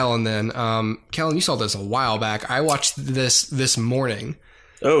me and Kellen then. Kellen, you saw this a while back. I watched this morning.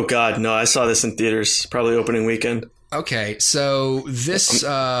 Oh, God, no, I saw this in theaters, probably opening weekend. Okay, so this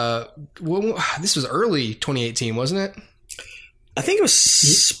was early 2018, wasn't it? I think it was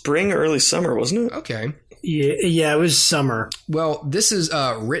spring or early summer, wasn't it? Okay. Yeah, it was summer. Well, this is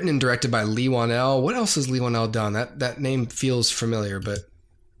written and directed by Lee Whannell. What else has Lee Whannell done? That name feels familiar, but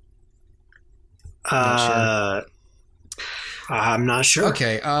I'm not sure.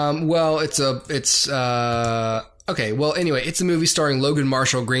 Okay. Well, okay. Well, anyway, it's a movie starring Logan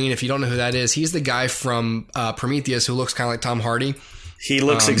Marshall Green. If you don't know who that is, he's the guy from Prometheus who looks kind of like Tom Hardy. He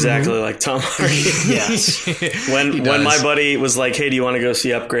looks exactly like Tom Hardy. Yes. When my buddy was like, "Hey, do you want to go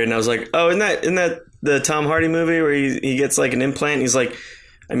see Upgrade?" and I was like, "Oh, isn't that the Tom Hardy movie where he gets like an implant?" And he's like,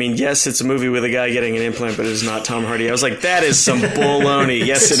 I mean, yes, it's a movie with a guy getting an implant, but it's not Tom Hardy. I was like, that is some baloney.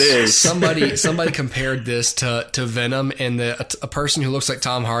 Yes, it is. Somebody compared this to Venom, and a person who looks like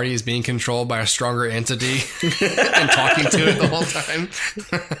Tom Hardy is being controlled by a stronger entity and talking to it the whole time.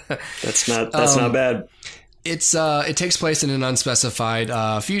 That's not bad. It takes place in an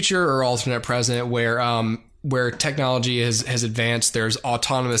unspecified future or alternate present where technology has advanced. There's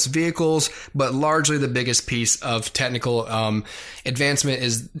autonomous vehicles, but largely the biggest piece of technical advancement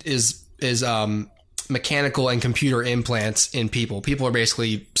is mechanical and computer implants in people. People are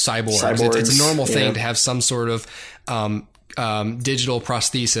basically cyborgs. It's a normal thing to have some sort of digital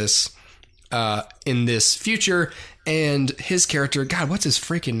prosthesis in this future. And his character, God, what's his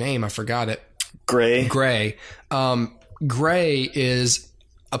freaking name? I forgot it. Gray. Gray is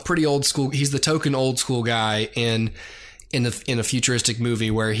a pretty old school. He's the token old school guy in a futuristic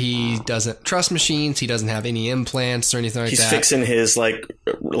movie where he doesn't trust machines. He doesn't have any implants or anything like that. He's fixing his like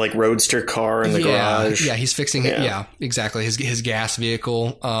roadster car in the garage. Yeah, he's fixing it. Yeah, exactly. His gas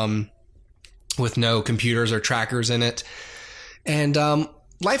vehicle with no computers or trackers in it. And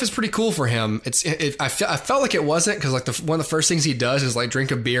life is pretty cool for him. I felt like it wasn't, because like one of the first things he does is like drink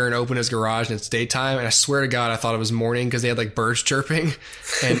a beer and open his garage, and it's daytime. And I swear to God, I thought it was morning because they had like birds chirping.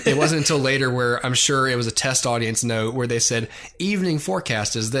 And it wasn't until later where I'm sure it was a test audience note where they said evening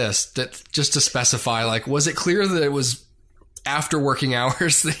forecast is this, that just to specify, like, was it clear that it was after working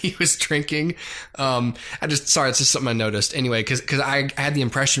hours that he was drinking? It's just something I noticed anyway, because I had the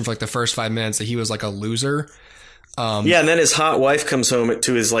impression for like the first 5 minutes that he was like a loser. And then his hot wife comes home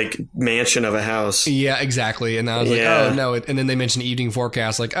to his like mansion of a house. Yeah, exactly. And I was like, oh no. And then they mentioned evening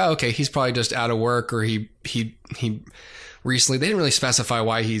forecast, like, oh, okay, he's probably just out of work, or he recently, they didn't really specify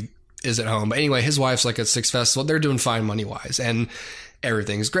why he is at home. But anyway, his wife's like at Six Festival. They're doing fine money wise, and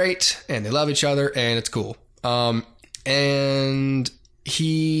everything's great, and they love each other, and it's cool. And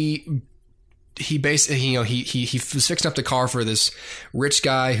he basically, he was fixing up the car for this rich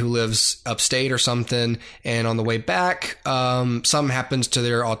guy who lives upstate or something. And on the way back, something happens to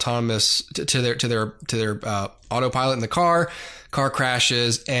their autonomous, to their autopilot in the car. Car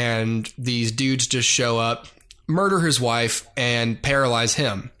crashes, and these dudes just show up, murder his wife, and paralyze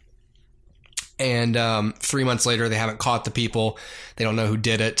him. And 3 months later, they haven't caught the people. They don't know who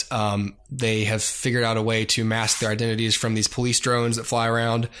did it. They have figured out a way to mask their identities from these police drones that fly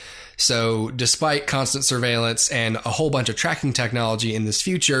around. So despite constant surveillance and a whole bunch of tracking technology in this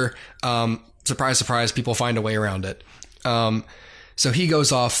future, surprise, surprise, people find a way around it. So he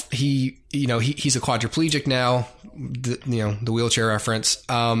goes off. He's a quadriplegic now, the wheelchair reference.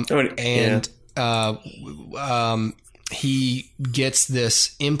 He gets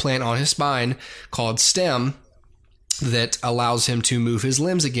this implant on his spine called STEM that allows him to move his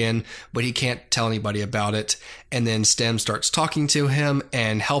limbs again, but he can't tell anybody about it. And then STEM starts talking to him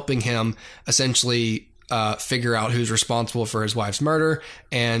and helping him essentially figure out who's responsible for his wife's murder.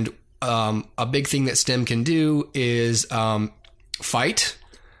 And a big thing that STEM can do is fight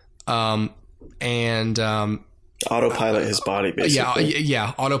and autopilot his body, basically.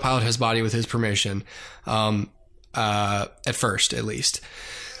 Yeah, autopilot his body with his permission. At first, at least.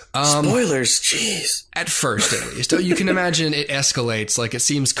 Spoilers, jeez. At first, at least. You can imagine it escalates. Like, it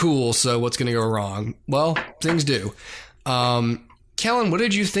seems cool, so what's going to go wrong? Well, things do. Kellen, what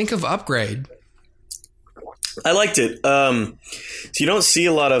did you think of Upgrade? I liked it. So you don't see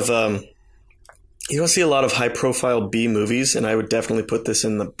a lot of high profile B movies, and I would definitely put this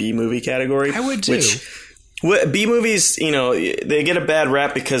in the B movie category. I would too. B movies, they get a bad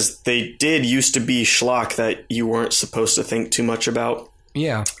rap because they did used to be schlock that you weren't supposed to think too much about.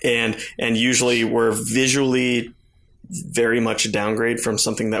 Yeah. And usually were visually very much a downgrade from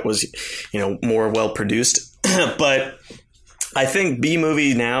something that was, more well produced. But I think B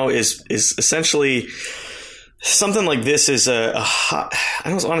movie now is essentially something like this is I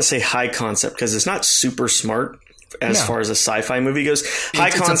don't want to say high concept because it's not super smart as far as a sci-fi movie goes.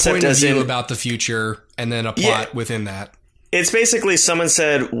 High concept it's a point as of view in about the future and then a plot within that. It's basically someone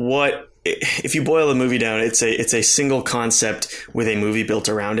said, what if you boil the movie down, it's a single concept with a movie built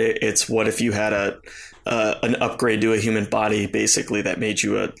around it. It's what if you had an upgrade to a human body, basically, that made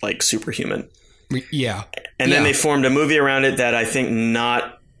you a superhuman. Yeah. And then they formed a movie around it that I think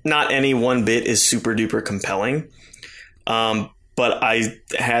not any one bit is super duper compelling. But I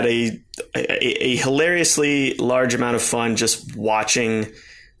had a hilariously large amount of fun just watching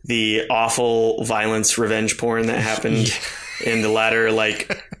the awful violence revenge porn that happened in the latter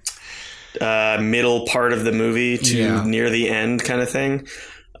middle part of the movie to near the end kind of thing.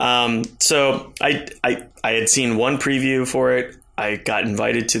 So I had seen one preview for it. I got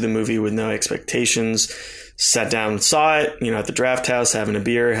invited to the movie with no expectations, sat down and saw it, at the Draft House, having a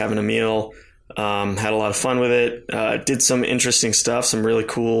beer, having a meal, had a lot of fun with it, did some interesting stuff, some really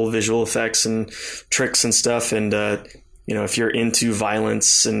cool visual effects and tricks and stuff. And, if you're into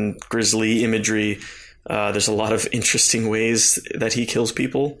violence and grisly imagery, there's a lot of interesting ways that he kills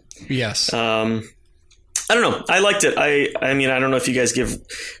people. Yes. I don't know. I liked it. I mean, I don't know if you guys give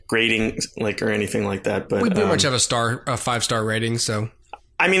grading or anything like that, but we pretty much have a 5-star rating. So,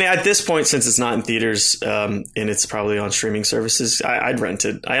 I mean, at this point, since it's not in theaters and it's probably on streaming services, I'd rent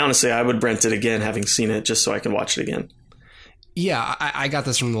it. I would rent it again, having seen it, just so I can watch it again. Yeah, I got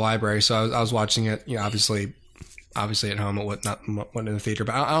this from the library, so I was watching it. Obviously at home. It wasn't in the theater,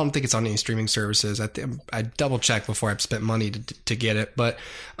 but I don't think it's on any streaming services. I double checked before I spent money to get it, but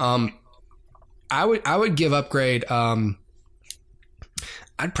I would give Upgrade. I'd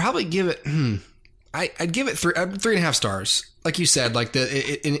probably give it. I'd give it 3.5 stars. Like you said,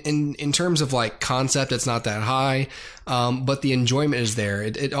 in terms of concept, it's not that high, but the enjoyment is there.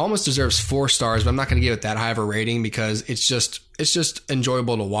 It almost deserves 4 stars, but I'm not going to give it that high of a rating because it's just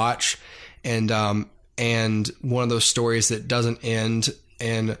enjoyable to watch, and one of those stories that doesn't end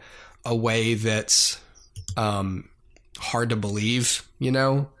in a way that's hard to believe.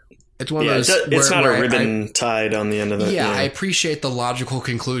 It's one of those. It's not a ribbon tied on the end of it. Yeah, I appreciate the logical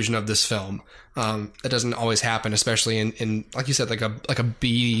conclusion of this film. That doesn't always happen, especially in like you said, like a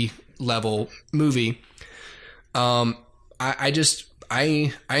B level movie. I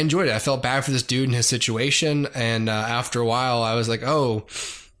enjoyed it. I felt bad for this dude and his situation, and after a while, I was like, oh,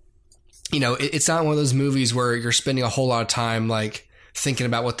 it's not one of those movies where you're spending a whole lot of time thinking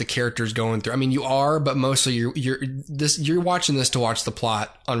about what the character's going through. I mean, you are, but mostly you're watching this to watch the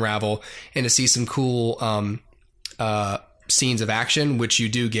plot unravel and to see some cool scenes of action, which you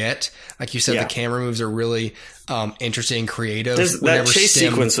do get. Like you said, the camera moves are really interesting and creative. That chase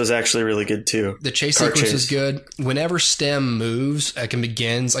sequence was actually really good too. The chase sequence is good. Whenever Stem moves, and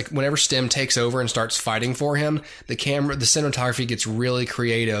begins, whenever Stem takes over and starts fighting for him, the cinematography gets really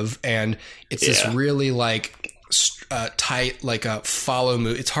creative, and it's this really tight, a follow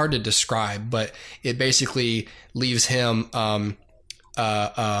move. It's hard to describe, but it basically leaves him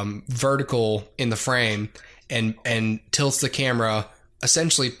vertical in the frame and tilts the camera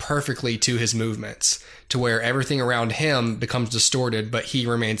essentially perfectly to his movements, to where everything around him becomes distorted, but he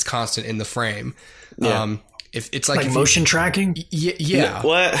remains constant in the frame. Yeah. If it's if motion tracking. Yeah.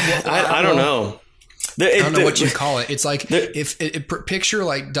 What? I don't know. I don't know what you call it. It's picture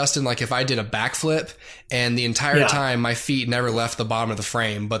Dustin, if I did a backflip and the entire time my feet never left the bottom of the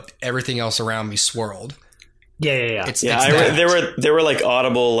frame, but everything else around me swirled. Yeah. There were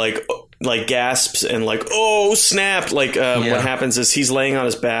audible gasps and oh snap! What happens is he's laying on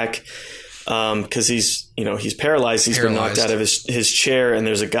his back because he's paralyzed. He's been knocked out of his chair, and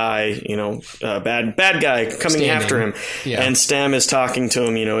there's a guy, bad guy coming standing after him, and Stem is talking to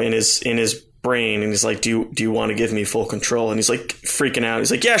him, in his brain, and he's like, do you want to give me full control? And he's freaking out.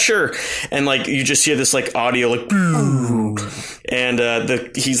 He's like, yeah, sure. And you just hear this audio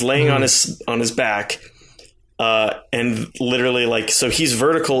and he's laying on his back. And literally so he's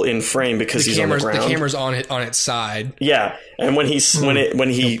vertical in frame because he's on the ground. The camera's on its side. Yeah. And when he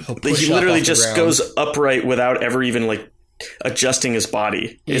literally just goes upright without ever even adjusting his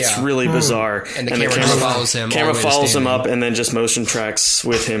body. It's really bizarre. And the camera follows him. Camera follows him up and then just motion tracks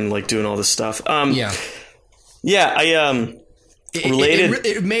with him doing all this stuff. Yeah, related.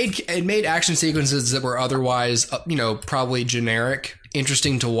 It made action sequences that were otherwise, probably generic,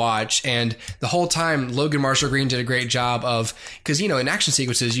 interesting to watch. And the whole time, Logan Marshall Green did a great job of, because in action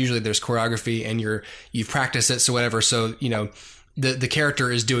sequences usually there's choreography and you've practiced it, so whatever. So the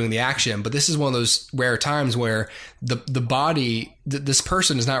character is doing the action, but this is one of those rare times where the body, this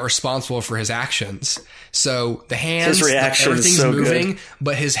person is not responsible for his actions. So the hands, his reaction everything's is so moving, good.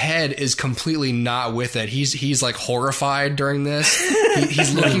 but his head is completely not with it. He's like horrified during this.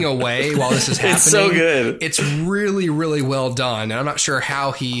 He's looking away while this is happening. It's so good. It's really, really well done. And I'm not sure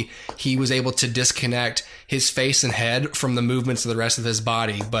how he was able to disconnect his face and head from the movements of the rest of his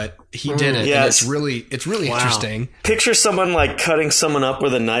body, but he did it. Yeah, and it's really wow. interesting. Picture someone like cutting someone up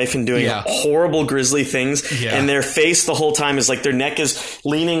with a knife and doing horrible, grisly things, and their face the whole time is like their neck is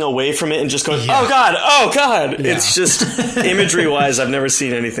leaning away from it and just going, "Oh God, oh God!" Yeah. It's just imagery-wise, I've never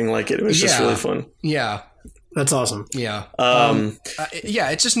seen anything like it. It was just really fun. Yeah. That's awesome. Yeah.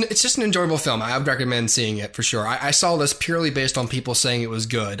 It's just an enjoyable film. I would recommend seeing it for sure. I saw this purely based on people saying it was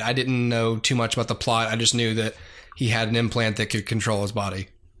good. I didn't know too much about the plot. I just knew that he had an implant that could control his body.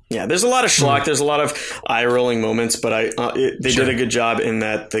 Yeah, there's a lot of schlock. There's a lot of eye-rolling moments, but they did a good job in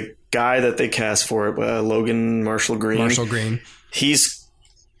that the guy that they cast for it, Logan Marshall Green. He's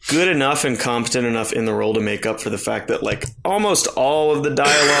good enough and competent enough in the role to make up for the fact that like almost all of the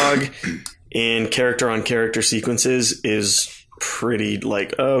dialogue in character on character sequences is pretty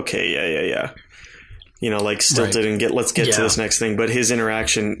like, okay, yeah. Like stilted and let's get to this next thing. But his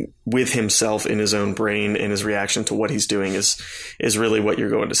interaction with himself in his own brain and his reaction to what he's doing is really what you're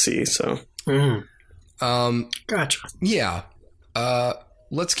going to see. So, gotcha. Yeah.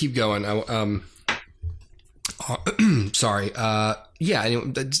 Let's keep going. Sorry. I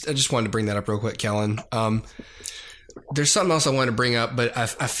just wanted to bring that up real quick, Kellen. There's something else I wanted to bring up, but I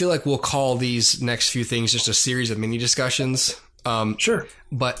feel like we'll call these next few things just a series of mini discussions. Sure.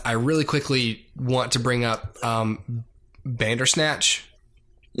 But I really quickly want to bring up Bandersnatch.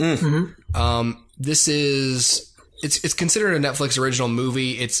 This is it's considered a Netflix original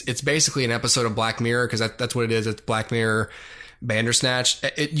movie. It's basically an episode of Black Mirror because that's what it is. It's Black Mirror Bandersnatch.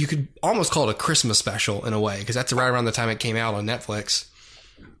 You could almost call it a Christmas special in a way because that's right around the time it came out on Netflix.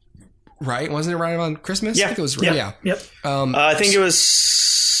 Right? Wasn't it right around Christmas? Yeah. I think it was. Yeah. Yep. I think it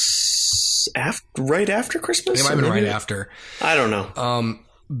was right after Christmas. It might have been right after. I don't know.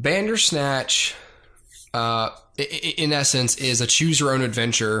 Bandersnatch, in essence, is a choose your own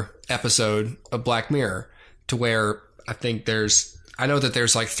adventure episode of Black Mirror, to where I know that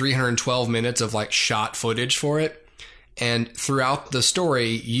there's like 312 minutes of like shot footage for it. And throughout the story,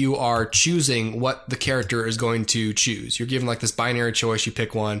 you are choosing what the character is going to choose. You're given like this binary choice. You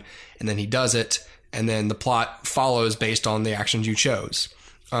pick one, and then he does it, and then the plot follows based on the actions you chose.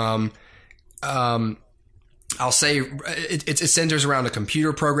 I'll say it centers around a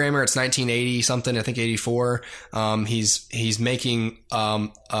computer programmer. It's 1980 something, I think 84. He's making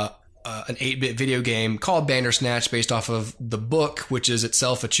an 8-bit video game called Bandersnatch based off of the book, which is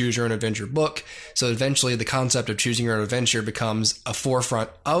itself a choose your own adventure book. So eventually the concept of choosing your own adventure becomes a forefront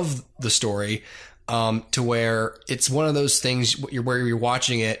of the story, to where it's one of those things where you're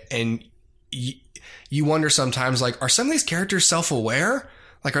watching it and you wonder sometimes, like, are some of these characters self-aware?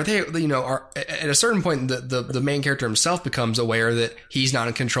 Like, are they, at a certain point, the main character himself becomes aware that he's not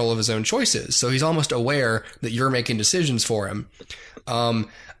in control of his own choices. So he's almost aware that you're making decisions for him.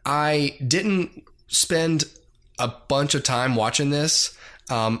 I didn't spend a bunch of time watching this.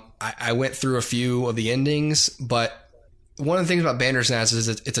 I went through a few of the endings, but one of the things about Bandersnatch is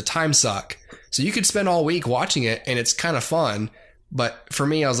it's a time suck. So you could spend all week watching it and it's kind of fun. But for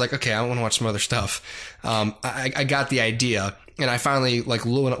me, I was like, okay, I want to watch some other stuff. I got the idea, and I finally went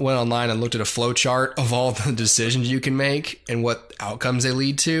online and looked at a flow chart of all the decisions you can make and what outcomes they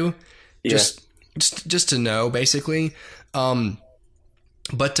lead to. Yeah. Just to know, basically.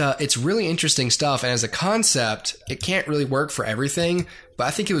 But it's really interesting stuff. And as a concept, it can't really work for everything. But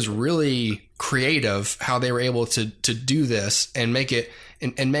I think it was really creative how they were able to do this and make it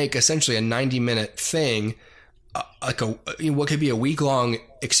and make essentially a 90-minute thing. What could be a week-long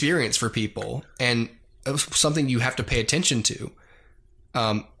experience for people, and it was something you have to pay attention to.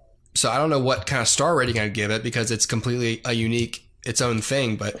 So I don't know what kind of star rating I'd give it because it's completely a unique, its own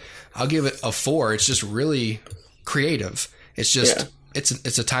thing, but I'll give it a 4. It's just really creative. It's just,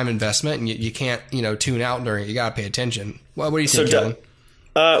 it's a time investment, and you can't, tune out during it. You got to pay attention. What do you think, Dylan?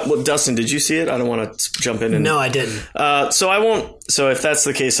 Well, Dustin, did you see it? I don't want to jump in. No, I didn't. So I won't. So if that's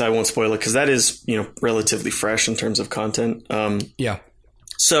the case, I won't spoil it because that is, relatively fresh in terms of content. Yeah.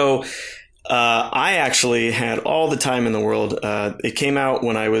 So I actually had all the time in the world. It came out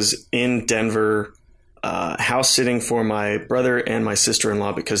when I was in Denver house sitting for my brother and my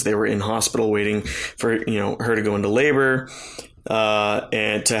sister-in-law because they were in hospital waiting for, her to go into labor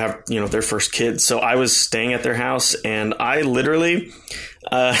and to have, their first kid. So I was staying at their house, and I literally,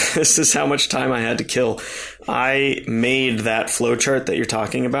 this is how much time I had to kill. I made that flowchart that you're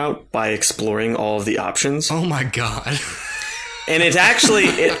talking about by exploring all of the options. Oh my God. And it actually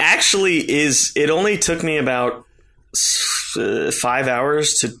is, it only took me about 5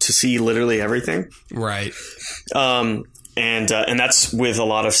 hours to see literally everything. Right. And that's with a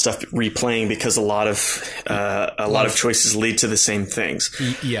lot of stuff replaying, because a lot of choices lead to the same things.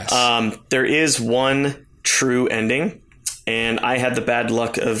 Yes. There is one true ending, and I had the bad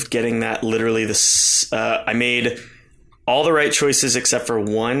luck of getting that literally I made all the right choices except for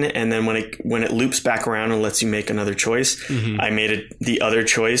one, and then when it loops back around and lets you make another choice, I made it the other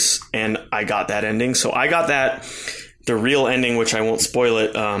choice, and I got that ending. So I got the real ending, which I won't spoil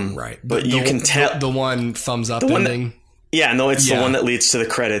it. Right. But you can tell the one thumbs up ending. Yeah, no, it's the one that leads to the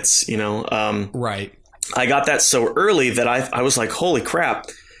credits, Right. I got that so early that I was like, holy crap.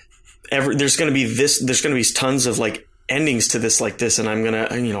 There's going to be tons of like endings to this like this, and I'm going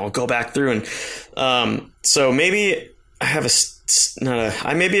to, I'll go back through, and so maybe I have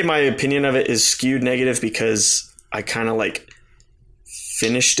maybe my opinion of it is skewed negative because I kind of like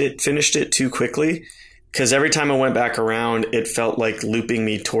finished it too quickly. Because every time I went back around, it felt like looping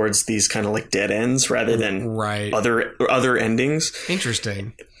me towards these kind of like dead ends rather than other endings.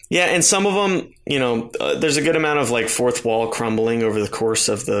 Interesting. Yeah, and some of them, there's a good amount of like fourth wall crumbling over the course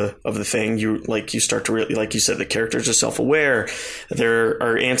of the thing. You start to really, like you said, the characters are self-aware. There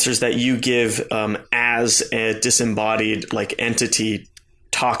are answers that you give as a disembodied like entity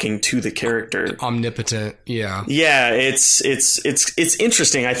talking to the character. Omnipotent. Yeah. Yeah, it's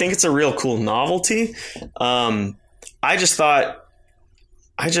interesting. I think it's a real cool novelty. I just thought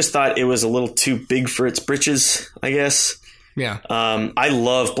it was a little too big for its britches, I guess. Yeah. I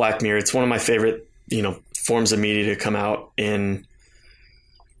love Black Mirror. It's one of my favorite, forms of media to come out in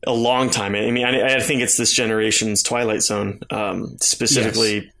a long time. I mean, I think it's this generation's Twilight Zone,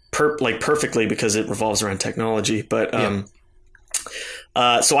 specifically, perfectly, because it revolves around technology. But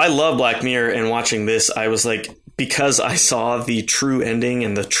so I love Black Mirror, and watching this, I was like, because I saw the true ending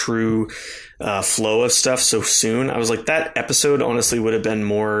and the true flow of stuff so soon, I was like, that episode honestly would have been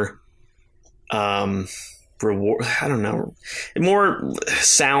more more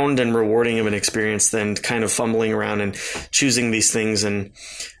sound and rewarding of an experience than kind of fumbling around and choosing these things. And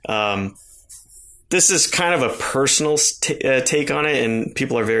this is kind of a personal take on it, and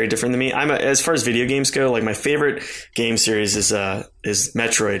people are very different than me. As far as video games go, like my favorite game series is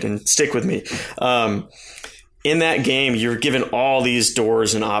Metroid, and stick with me. In that game, you're given all these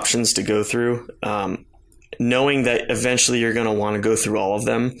doors and options to go through, knowing that eventually you're going to want to go through all of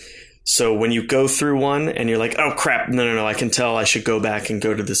them. So when you go through one and you're like, oh crap, no, I can tell I should go back and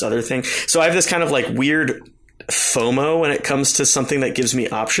go to this other thing. So I have this kind of like weird FOMO when it comes to something that gives me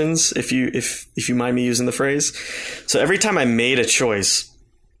options, if you mind me using the phrase. So every time I made a choice,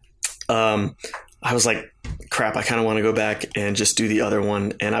 I was like, crap, I kind of want to go back and just do the other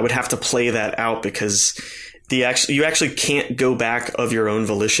one. And I would have to play that out, because you actually can't go back of your own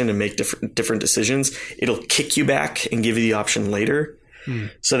volition and make different decisions. It'll kick you back and give you the option later.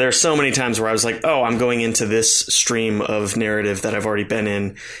 So there are so many times where I was like, oh, I'm going into this stream of narrative that I've already been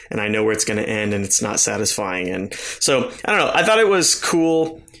in, and I know where it's going to end, and it's not satisfying. And so, I don't know. I thought it was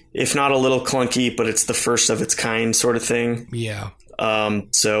cool, if not a little clunky, but it's the first of its kind sort of thing. Yeah.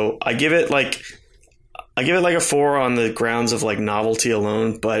 So I give it like a 4 on the grounds of like novelty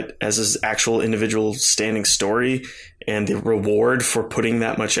alone, but as an actual individual standing story, and the reward for putting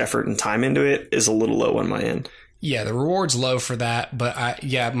that much effort and time into it is a little low on my end. Yeah, the reward's low for that, but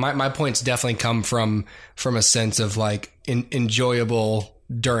my points definitely come from a sense of like enjoyable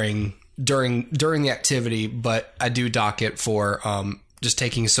during the activity, but I do dock it for just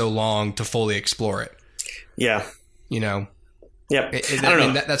taking so long to fully explore it. Yeah. Yep. I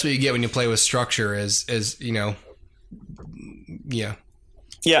don't know. That's what you get when you play with structure is yeah.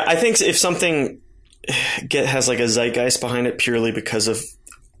 Yeah, I think if something has like a zeitgeist behind it purely because of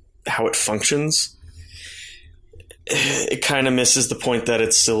how it functions, it kind of misses the point that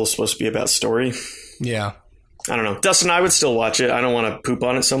it's still supposed to be about story. Yeah. I don't know. Dustin, I would still watch it. I don't want to poop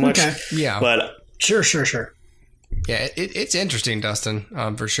on it so much. Okay. Yeah. But Sure. Yeah, it's interesting,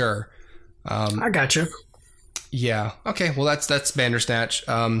 Dustin, for sure. I gotcha. Yeah. Okay. Well, that's Bandersnatch.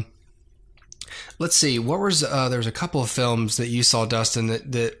 Let's see. What was there was a couple of films that you saw, Dustin,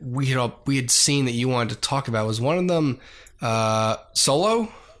 that we had seen that you wanted to talk about. Was one of them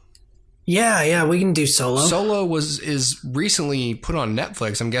Solo? Yeah, we can do Solo. Solo is recently put on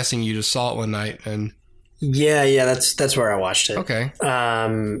Netflix. I'm guessing you just saw it one night and Yeah, that's where I watched it. Okay.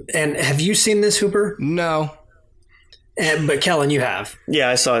 And have you seen this, Hooper? No. But Kellen, you have. Yeah,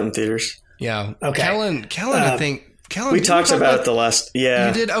 I saw it in theaters. Yeah. Okay. Kellen, I think. Kellen, We talked about it the last. Yeah,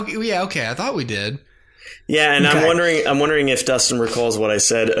 You did? Okay. Yeah. Okay. I thought we did. yeah, and Okay. I'm wondering if Dustin recalls what I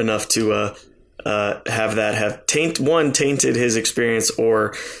said enough to have that have tainted his experience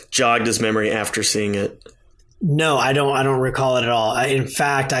or jogged his memory after seeing it. No, I don't recall it at all. In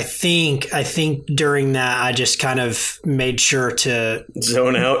fact, I think during that I just kind of made sure to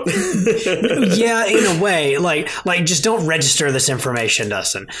Zone out. yeah, in a way, like just don't register this information,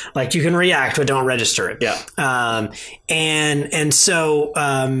 Dustin. Like you can react, but don't register it. Yeah.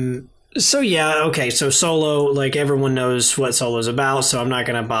 So yeah, okay. So Solo, like everyone knows what Solo's about, so I'm not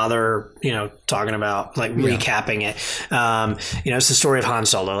going to bother, talking about like recapping it. It's the story of Han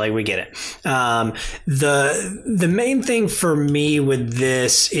Solo, like we get it. The main thing for me with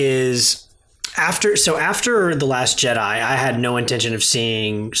this is after The Last Jedi, I had no intention of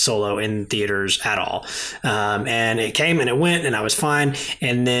seeing Solo in theaters at all. And it came and it went and I was fine.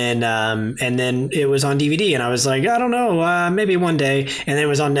 And then it was on DVD and I was like, I don't know, maybe one day. And then it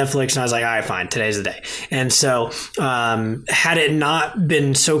was on Netflix and I was like, all right, fine, today's the day. And so, had it not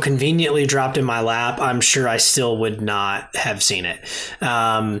been so conveniently dropped in my lap, I'm sure I still would not have seen it.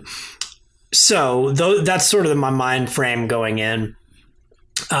 So that's sort of my mind frame going in.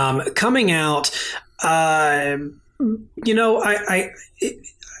 Coming out, I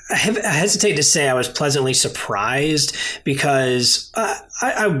hesitate to say I was pleasantly surprised because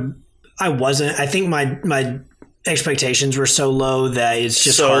I wasn't. I think my expectations were so low that it's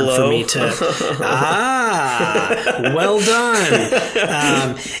just hard for me to. Well done.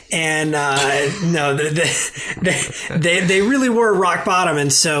 No, they really were rock bottom,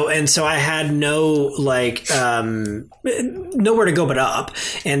 and so I had no nowhere to go but up.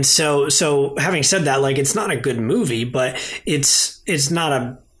 And so having said that, like it's not a good movie, but it's not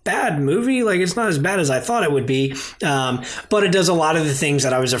a bad movie. Like it's not as bad as I thought it would be. But it does a lot of the things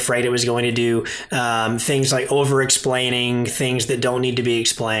that I was afraid it was going to do. Things like over explaining things that don't need to be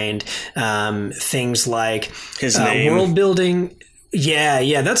explained. Things like His name. world building.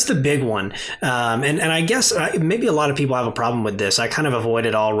 Yeah, that's the big one. And I guess maybe a lot of people have a problem with this. I kind of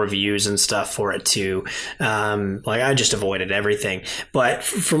avoided all reviews and stuff for it too. I just avoided everything. But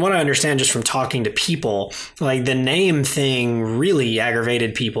from what I understand, just from talking to people, like the name thing really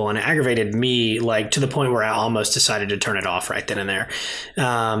aggravated people and aggravated me, like to the point where I almost decided to turn it off right then and there.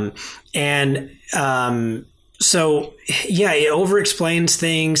 So yeah, it over explains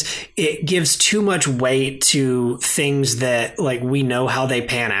things. It gives too much weight to things that like we know how they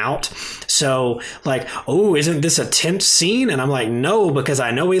pan out. So like, oh, isn't this a tense scene? And I'm like, no, because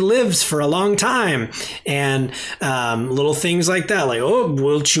I know he lives for a long time. And little things like that, like, oh,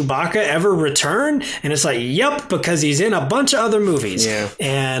 will Chewbacca ever return? And it's like, yep, because he's in a bunch of other movies. Yeah.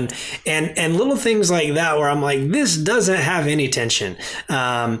 And little things like that where I'm like, this doesn't have any tension.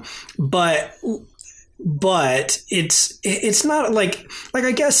 But it's not like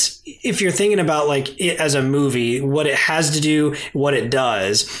I guess if you're thinking about like it as a movie, what it has to do, what it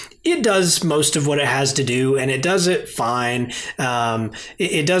does most of what it has to do, and it does it fine.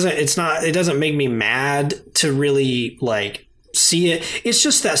 It doesn't make me mad to really like see it. It's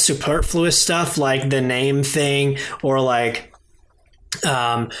just that superfluous stuff like the name thing or like,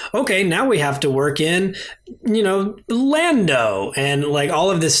 okay, now we have to work in, Lando and like all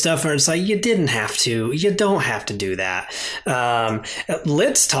of this stuff where it's like, you don't have to do that.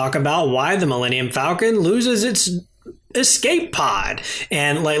 Let's talk about why the Millennium Falcon loses its escape pod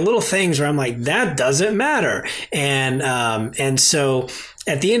and like little things where I'm like, that doesn't matter. And so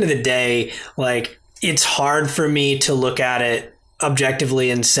at the end of the day, like it's hard for me to look at it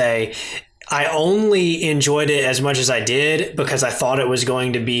objectively and say, I only enjoyed it as much as I did because I thought it was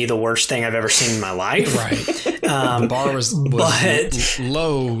going to be the worst thing I've ever seen in my life. Right. The bar was low.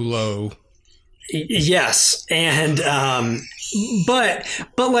 Here's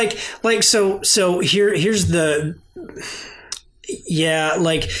the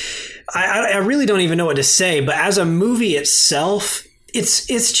I really don't even know what to say, but as a movie itself,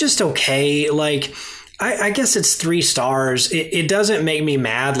 it's just okay. Like I guess it's 3 stars. It doesn't make me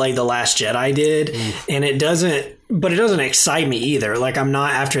mad like The Last Jedi did, and it doesn't excite me either. Like I'm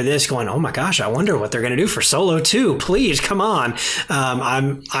not after this going, oh my gosh, I wonder what they're gonna do for Solo 2. Please come on.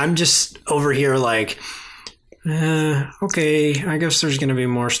 I'm just over here like, okay, I guess there's gonna be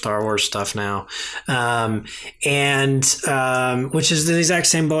more Star Wars stuff now, which is the exact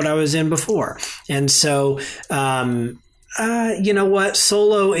same boat I was in before, and so. You know what?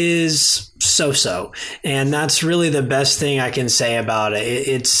 Solo is so-so, and that's really the best thing I can say about it.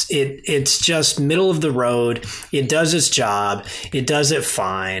 It's just middle of the road. It does its job. It does it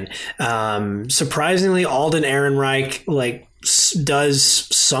fine. Surprisingly, Alden Ehrenreich does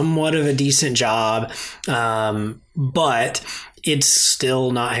somewhat of a decent job, but it's still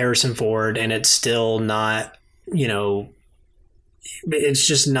not Harrison Ford, and it's still not, it's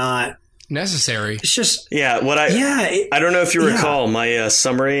just not necessary. It's just I don't know if you recall my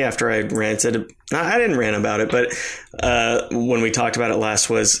summary after I ranted. I didn't rant about it, but when we talked about it last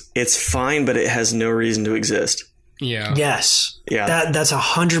was it's fine, but it has no reason to exist. Yeah. Yes. Yeah. That's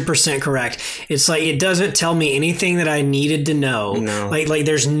 100% correct. It's like it doesn't tell me anything that I needed to know. No. Like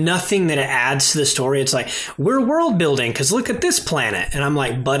there's nothing that it adds to the story. It's like we're world building because look at this planet, and I'm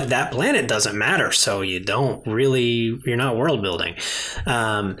like, but that planet doesn't matter, so you're not world building.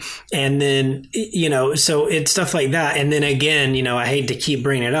 And then so it's stuff like that. And then again, I hate to keep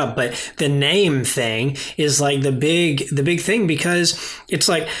bringing it up, but the name thing is like the big thing, because it's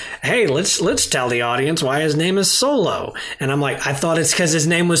like, hey, let's tell the audience why his name is Solo, and I'm like, I thought it's because his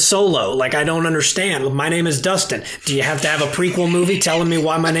name was Solo. Like, I don't understand. My name is Dustin. Do you have to have a prequel movie telling me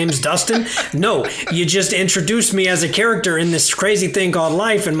why my name's Dustin? No, you just introduced me as a character in this crazy thing called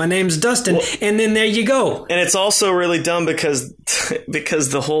life, and my name's Dustin, and then there you go. And it's also really dumb because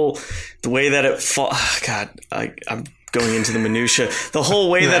the way that it I'm going into the minutia. The whole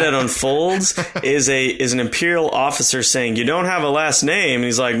way that it unfolds is an Imperial officer saying, "You don't have a last name." And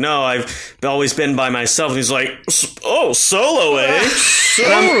he's like, "No, I've always been by myself." And he's like, "Oh, Solo, eh?"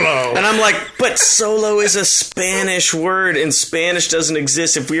 Solo. And I'm like, but Solo is a Spanish word, and Spanish doesn't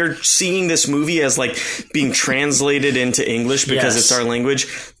exist. If we are seeing this movie as like being translated into English because it's our language,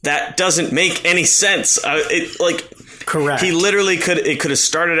 that doesn't make any sense. Correct. He literally could have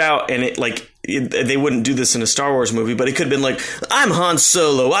started out and they wouldn't do this in a Star Wars movie, but it could have been like, "I'm Han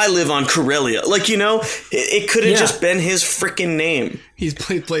Solo. I live on Corellia." It could have just been his freaking name. He's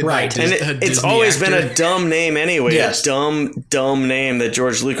played right. by and it's Disney always actor. been a dumb name anyway. Yes. A dumb name that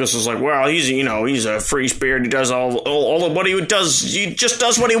George Lucas was like, "Well, he's a free spirit. He does all of what he does. He just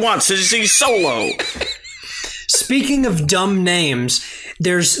does what he wants. He's Solo." Speaking of dumb names,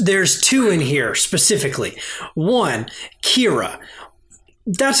 there's two in here specifically. One, Kira.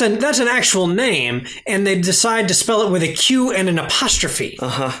 That's an actual name, and they decide to spell it with a Q and an apostrophe.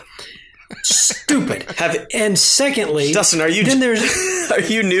 Stupid. And secondly, Dustin, are you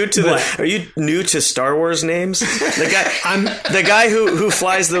new to Star Wars names? The guy who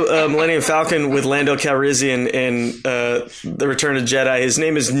flies the Millennium Falcon with Lando Calrissian in The Return of the Jedi. His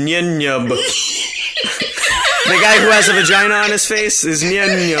name is Nyenyub. The guy who has a vagina on his face is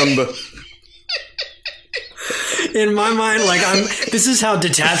Nyenyub. In my mind, this is how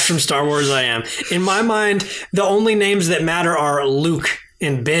detached from Star Wars I am. In my mind, the only names that matter are Luke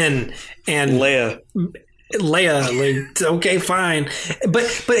and Ben and Leia. Okay, fine.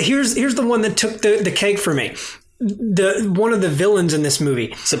 But here's the one that took the cake for me. One of the villains in this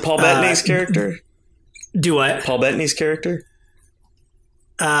movie. So Paul Bettany's character? Do what? Paul Bettany's character?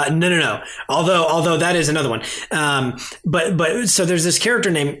 No. Although that is another one. But so there's this character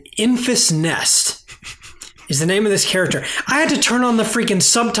named Infus Nest. Is the name of this character. I had to turn on the freaking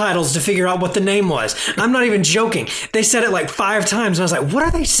subtitles to figure out what the name was. I'm not even joking. They said it like 5 times, and I was like, "What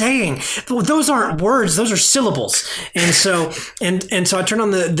are they saying? Those aren't words; those are syllables." And so, and so I turned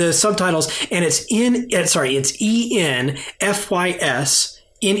on the subtitles, and it's ENFYSNEST,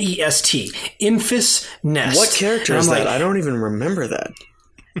 Infus Nest. What character is that? I don't even remember that.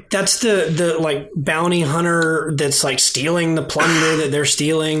 That's the bounty hunter that's stealing the plunder that they're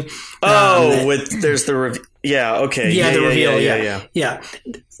stealing. There's the reveal. Yeah. Okay. Yeah. The reveal. Yeah.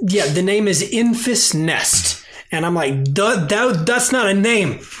 The name is Infus Nest, and I'm like, that's not a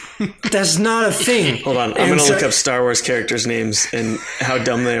name. That's not a thing. Hold on, I'm going to look up Star Wars characters' names and how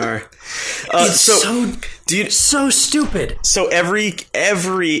dumb they are. It's so stupid. So literally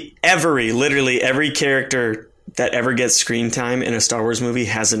every character that ever gets screen time in a Star Wars movie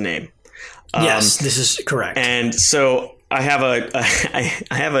has a name. Yes, this is correct. And so I have an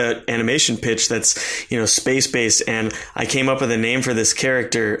animation pitch that's space based, and I came up with a name for this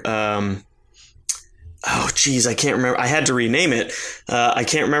character. I can't remember. I had to rename it. I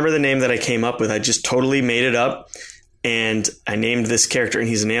can't remember the name that I came up with. I just totally made it up, and I named this character, and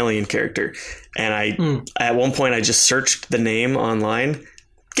he's an alien character. And at one point I just searched the name online.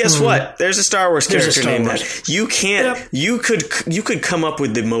 Guess what? There's a Star Wars character named that. You can't. Yep. You could come up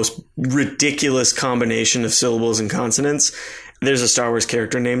with the most ridiculous combination of syllables and consonants. There's a Star Wars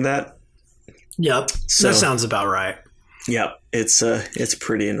character named that. Yep. So, that sounds about right. Yep, it's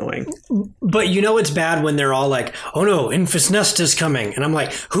pretty annoying. But it's bad when they're all like, "Oh no, Infus Nest is coming," and I'm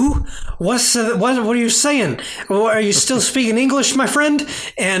like, "Who? What are you saying? Are you still speaking English, my friend?"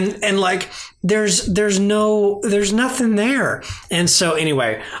 And like, there's nothing there. And so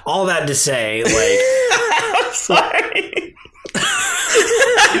anyway, all that to say, like, sorry.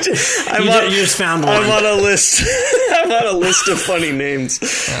 You just found one. I'm on a list. I'm on a list of funny names.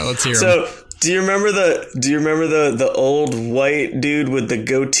 Yeah, let's hear them. So, do you remember the old white dude with the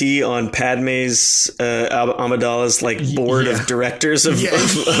goatee on Padme's Amidala's like board of directors of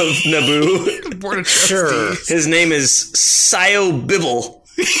Naboo? Board of trustees. Sure. His name is Sio Bibble.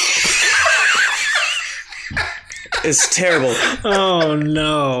 It's terrible. Oh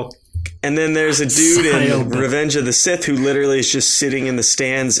no. And then there's a dude in Revenge of the Sith who literally is just sitting in the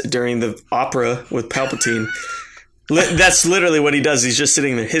stands during the opera with Palpatine. That's literally what he does. He's just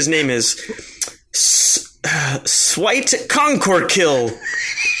sitting there. His name is Swite Concorkill.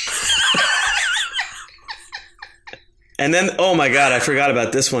 And then, oh my god, I forgot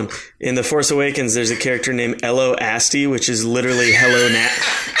about this one. In The Force Awakens, there's a character named Ello Asti, which is literally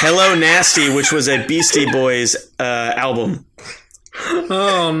Hello Nasty, which was a Beastie Boys album.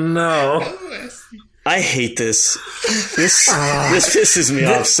 Oh no. I hate this. This pisses me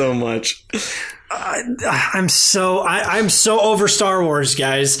off so much. I'm so over Star Wars,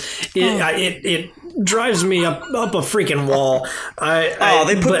 guys. It drives me up a freaking wall.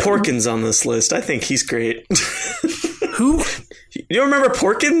 They put Porkins on this list. I think he's great. Who? You don't remember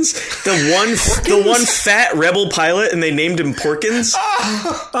Porkins? The one fat rebel pilot, and they named him Porkins?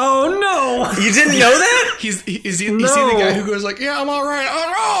 Oh no! You didn't know that? Is he the guy who goes like, "Yeah, I'm all right."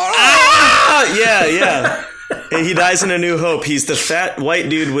 Yeah. And he dies in A New Hope. He's the fat white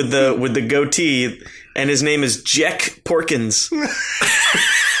dude with the goatee, and his name is Jack Porkins.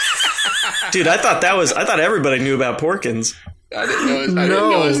 Dude, I thought everybody knew about Porkins. I didn't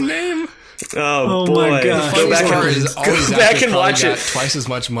know his name. Oh boy! My God. Go back and watch it. Twice as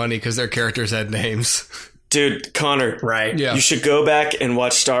much money because their characters had names. Dude, Connor, right? Yeah. You should go back and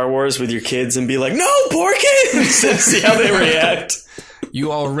watch Star Wars with your kids and be like, "No, Porkins!" and see how they react.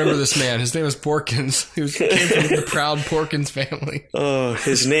 You all remember this man. His name was Porkins. He came from the proud Porkins family. Oh,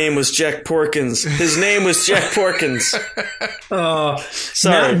 his name was Jack Porkins. Oh,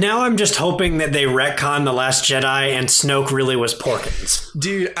 sorry. Now I'm just hoping that they retcon The Last Jedi and Snoke really was Porkins.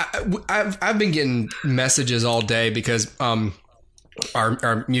 Dude, I've been getting messages all day because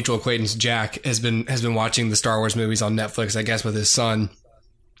our mutual acquaintance Jack has been watching the Star Wars movies on Netflix, I guess, with his son,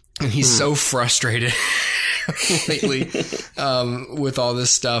 and he's so frustrated lately with all this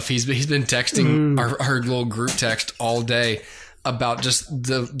stuff. He's been texting our little group text all day about just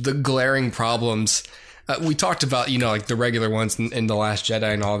the glaring problems. We talked about, like the regular ones in The Last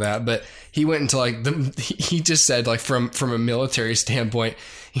Jedi and all that, but he went into like he just said, like, from a military standpoint,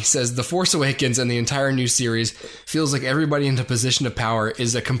 he says The Force Awakens and the entire new series feels like everybody in the position of power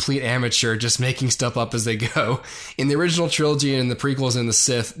is a complete amateur just making stuff up as they go. In the original trilogy and in the prequels and the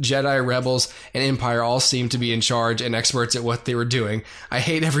Sith, Jedi, Rebels, and Empire all seem to be in charge and experts at what they were doing. I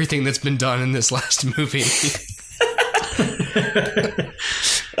hate everything that's been done in this last movie.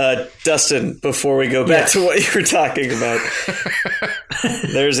 Dustin, before we go back to what you were talking about,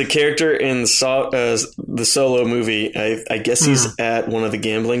 there's a character in the Solo movie. I guess he's at one of the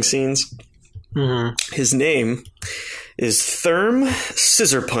gambling scenes. Mm-hmm. His name is Therm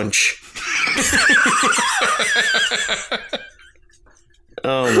Scissor Punch.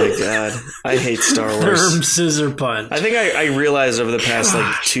 Oh my god, I hate Star Wars. Therm Scissor Punch. I think I realized over the past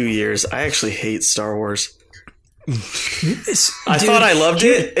 2 years, I actually hate Star Wars. I thought I loved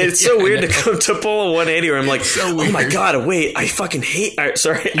it. It's so weird to pull a 180 where I'm like, so oh my god, wait, I fucking hate. I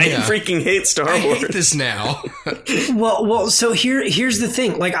freaking hate Star Wars. I hate this now. Well. So here's the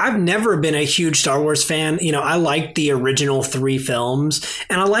thing. Like, I've never been a huge Star Wars fan. I like the original 3 films,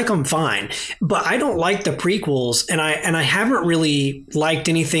 and I like them fine. But I don't like the prequels, and I haven't really liked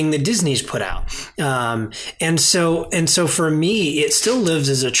anything that Disney's put out. And so for me, it still lives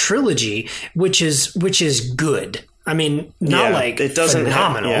as a trilogy, which is good. I mean, it doesn't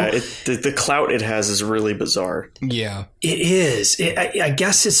phenomenal. The clout it has is really bizarre. Yeah, it is. I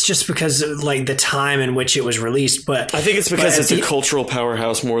guess it's just because of the time in which it was released. But I think it's because it's a cultural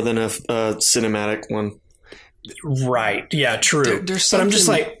powerhouse more than a cinematic one. Right. Yeah. True. There's but I'm just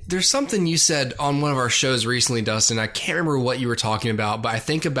like, there's something you said on one of our shows recently, Dustin. I can't remember what you were talking about, but I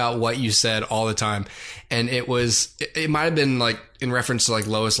think about what you said all the time. And it might have been like in reference to like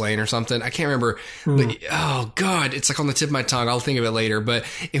Lois Lane or something. I can't remember. But oh God, it's like on the tip of my tongue. I'll think of it later. But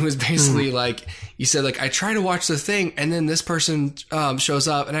it was basically like, you said like, I try to watch the thing and then this person shows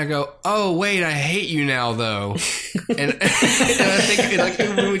up and I go, oh wait, I hate you now though. and I think like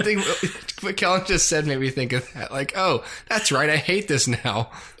when we think what Kellen just said made me think of that. Like, oh, that's right. I hate this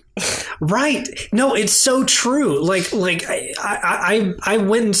now. Right. No, it's so true. Like I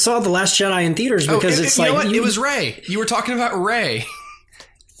went and saw The Last Jedi in theaters because it's like, you know what? It was Rey. You were talking about Rey.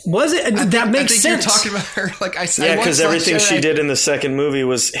 Was it? That makes sense. You're talking about her. Like I said, yeah, because everything she did in the second movie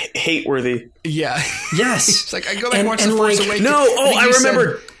was hate-worthy. Yeah. Yes. It's like I go back and watch The Force Awakens. No. Oh, I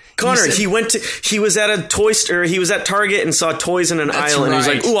remember. Connor, he was at a toy store, he was at Target and saw toys in an aisle and he was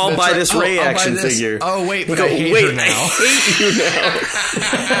like, ooh, I'll buy this Rey action figure. Oh, wait, but I hate her now. I hate you now.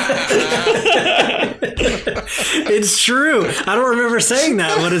 It's true. I don't remember saying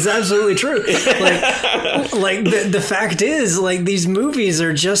that, but it's absolutely true. Like the fact is, like, these movies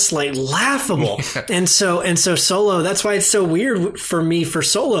are just like laughable. And so Solo, that's why it's so weird for me for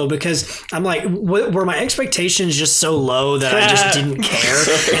Solo, because I'm like, were my expectations just so low that I just didn't care?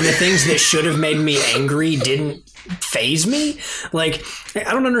 And the things that should have made me angry didn't faze me. Like,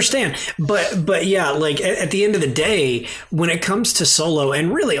 I don't understand. But yeah, like at the end of the day, when it comes to Solo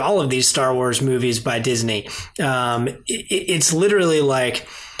and really all of these Star Wars movies by Disney, it's literally like,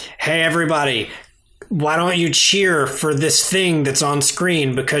 hey, everybody, why don't you cheer for this thing that's on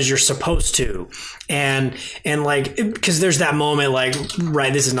screen because you're supposed to? And like, because there's that moment, like,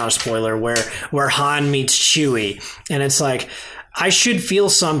 right, this is not a spoiler, where Han meets Chewie, and it's like, I should feel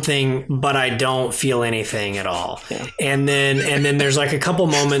something, but I don't feel anything at all. Yeah. And then there's like a couple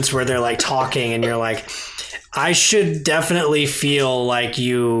moments where they're like talking and you're like, I should definitely feel like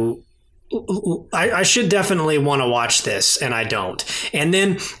I should definitely want to watch this, and I don't. And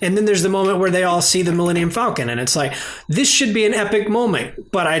then there's the moment where they all see the Millennium Falcon, and it's like, this should be an epic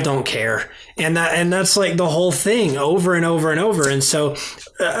moment, but I don't care. And that's like the whole thing over and over and over. And so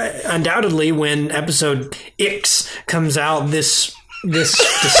undoubtedly, when episode X comes out this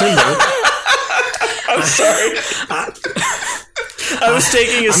December, I'm sorry. I was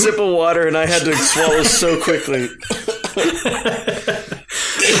taking a sip of water and I had to swallow so quickly.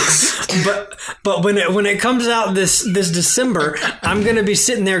 But when it comes out this December, I'm going to be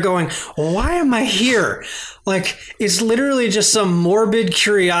sitting there going, why am I here? Like, it's literally just some morbid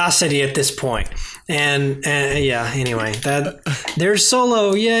curiosity at this point. And yeah, anyway, there's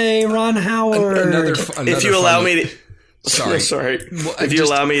Solo. Yay, Ron Howard. If you allow me to... Sorry. Well, if you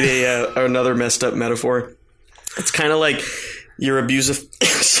allow me to another messed up metaphor, it's kind of like your abusive...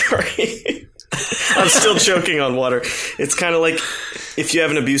 Sorry. I'm still choking on water. It's kind of like if you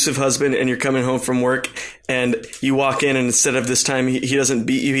have an abusive husband and you're coming home from work and you walk in and instead of this time he doesn't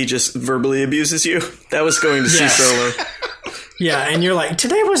beat you, he just verbally abuses you. That was going to see Solo. Yeah, and you're like,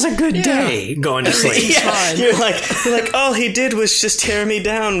 today was a good day going to sleep. Yeah. You're like, all he did was just tear me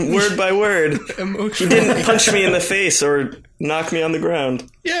down word by word. He didn't punch me in the face or knock me on the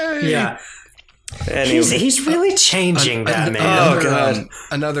ground. Yay! Yeah. Anyway. He's really changing that, man. Oh, God.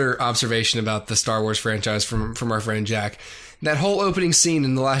 Another observation about the Star Wars franchise from our friend Jack. That whole opening scene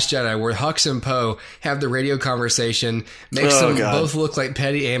in The Last Jedi where Hux and Poe have the radio conversation makes them both look like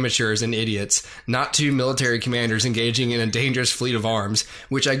petty amateurs and idiots, not two military commanders engaging in a dangerous fleet of arms,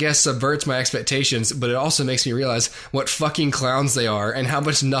 which I guess subverts my expectations, but it also makes me realize what fucking clowns they are and how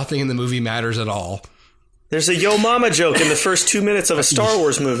much nothing in the movie matters at all. There's a Yo Mama joke in the first 2 minutes of a Star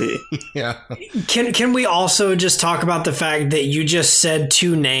Wars movie. Yeah. Can we also just talk about the fact that you just said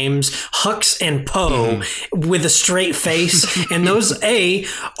two names, Hux and Poe, with a straight face, and those A,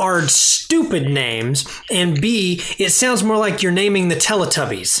 are stupid names, and B, it sounds more like you're naming the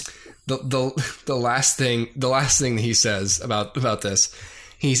Teletubbies. The last thing that he says about this,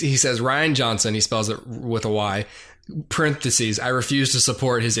 he says Ryan Johnson. He spells it with a Y. Parentheses. I refuse to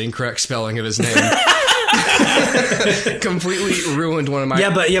support his incorrect spelling of his name. Completely ruined one of my... Yeah,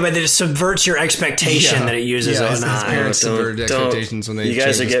 but it subverts your expectation that it uses his parents subverted expectations when they you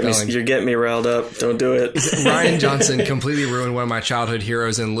guys are you're getting me riled up. Don't do it. Ryan Johnson completely ruined one of my childhood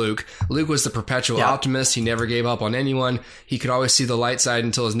heroes in Luke. Luke was the perpetual optimist. He never gave up on anyone. He could always see the light side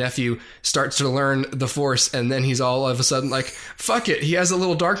until his nephew starts to learn the Force, and then he's all of a sudden like, fuck it, he has a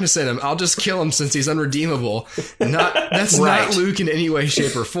little darkness in him. I'll just kill him since he's unredeemable. That's not Luke in any way,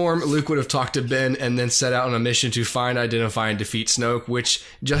 shape, or form. Luke would have talked to Ben and then set out on a mission to find, identify, and defeat Snoke, which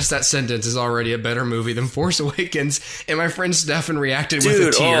just that sentence is already a better movie than Force Awakens, and my friend Stefan reacted with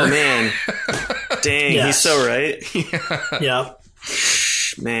a tear. Oh man. Dang, he's so right. Yeah.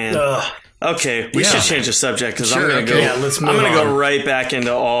 Man. Ugh. Okay, we should change the subject because I'm going to go. Yeah, let's move I'm going to on. go right back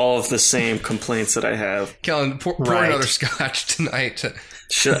into all of the same complaints that I have. Kellen, pour another scotch tonight.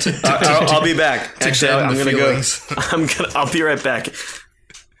 I'll be back. Actually, I'm going to go. feelings. I'll be right back.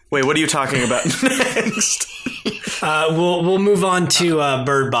 Wait, what are you talking about next? We'll move on to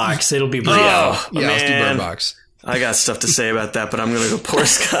Bird Box. It'll be brief. Oh, Yeah, let's do man. Bird Box. I got stuff to say about that, but I'm going to go pour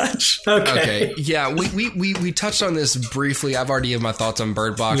scotch. Okay. Yeah, we touched on this briefly. I've already given my thoughts on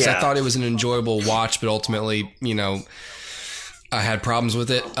Bird Box. Yeah. I thought it was an enjoyable watch, but ultimately, I had problems with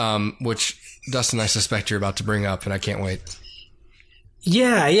it, which, Dustin, I suspect you're about to bring up, and I can't wait.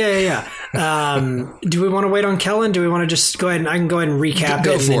 Yeah. Do we want to wait on Kellen? Do we want to just go ahead and I can go ahead and recap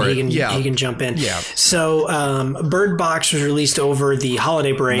Go it, for and it. then Yeah. he can jump in. Yeah. So, Bird Box was released over the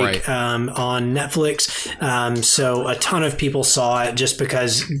holiday break Right. on Netflix. So a ton of people saw it just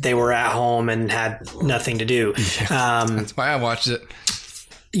because they were at home and had nothing to do. That's why I watched it.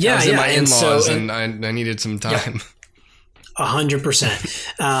 Yeah, I was in my and so- in-laws, and I needed some time.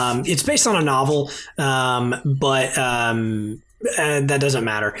 100%. It's based on a novel, but that doesn't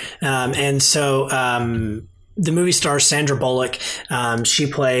matter. And so the movie stars Sandra Bullock. She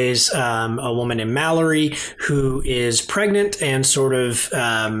plays a woman named Mallory who is pregnant and sort of,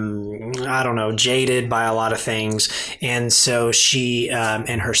 jaded by a lot of things. And so she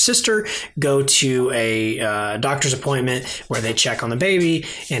and her sister go to a doctor's appointment where they check on the baby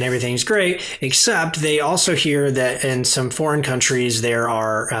and everything's great, except they also hear that in some foreign countries there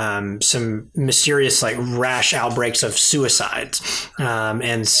are some mysterious rash outbreaks of suicides.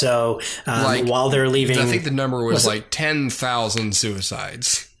 And so while they're leaving... I think the number was 10,000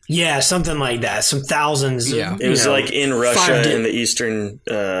 suicides. Yeah, something like that. Some thousands. Yeah. It was in Russia, in the Eastern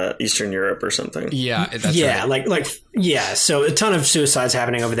Europe or something. Yeah, that's yeah, right. So a ton of suicides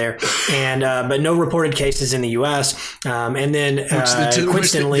happening over there, and but no reported cases in the U.S. And then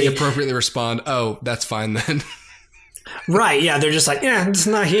coincidentally, they appropriately respond, "Oh, that's fine then." Right? Yeah, they're just like, yeah, it's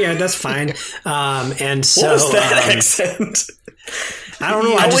not here. That's fine. And so What was that accent? I don't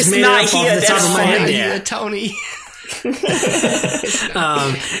know. I just made it up off the top of my head. Yeah, Tony.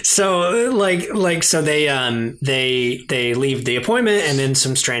 So they leave the appointment, and then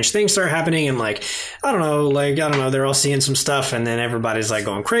some strange things start happening, and I don't know, they're all seeing some stuff, and then everybody's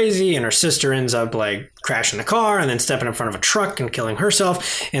going crazy, and her sister ends up crashing the car and then stepping in front of a truck and killing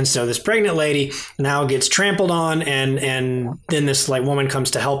herself. And so this pregnant lady now gets trampled on, and then this woman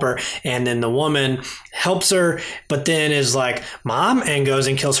comes to help her, and then the woman helps her, but then is Mom, and goes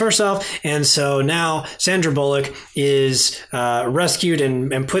and kills herself. And so now Sandra Bullock is rescued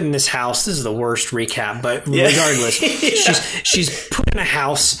and put in this house. This is the worst recap, but regardless, she's put in a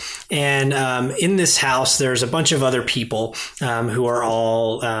house, and in this house there's a bunch of other people who are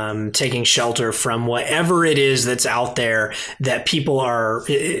all taking shelter from whatever it is that's out there that people are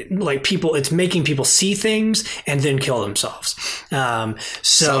it's making people see things and then kill themselves.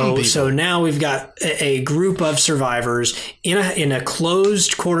 So now we've got a group of survivors in a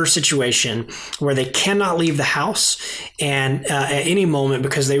closed quarter situation where they cannot leave the house, and at any moment,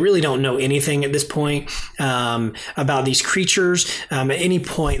 because they really don't know anything at this point about these creatures, at any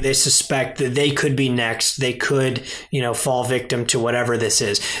point they suspect that they could be next. They could, fall victim to whatever this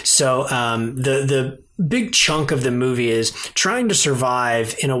is. So the big chunk of the movie is trying to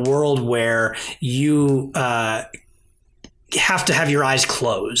survive in a world where you have to have your eyes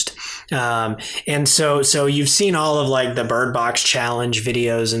closed. And so you've seen all of the Bird Box challenge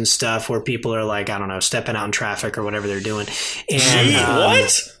videos and stuff where people are stepping out in traffic or whatever they're doing. And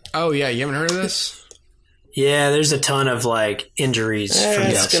what? Oh yeah, you haven't heard of this? Yeah, there's a ton of injuries from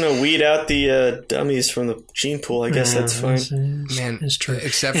it's this. gonna weed out the dummies from the gene pool. I guess that's fine. Man, it's true.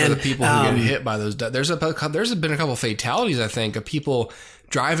 Except for the people who get hit by those. There's been a couple fatalities, I think, of people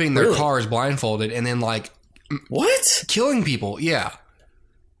driving their cars blindfolded and then What? killing people. Yeah.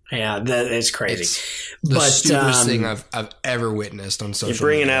 Yeah, that is crazy. It's the stupidest thing I've ever witnessed on social You're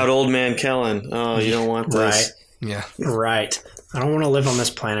bringing media. out old man Kellen. Oh, you don't want this. Right. Yeah. Right. I don't want to live on this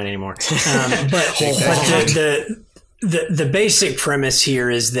planet anymore. But the basic premise here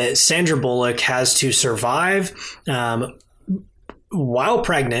is that Sandra Bullock has to survive while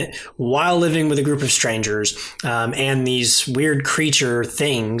pregnant, while living with a group of strangers, and these weird creature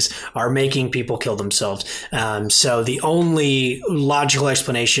things are making people kill themselves. So the only logical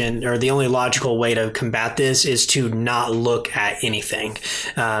explanation, or the only logical way to combat this, is to not look at anything.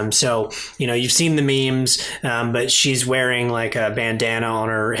 So, you've seen the memes, but she's wearing a bandana on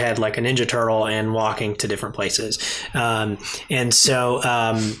her head like a Ninja Turtle and walking to different places. And so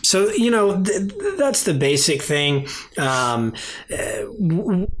that's the basic thing.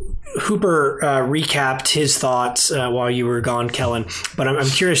 Hooper recapped his thoughts while you were gone, Kellen, but I'm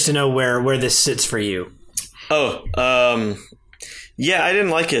curious to know where this sits for you. Oh, yeah, I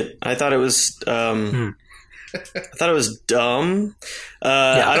didn't like it. I thought it was dumb. I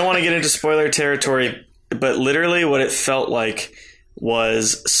don't want to get into spoiler territory, but literally what it felt like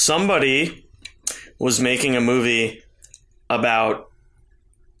was somebody was making a movie about,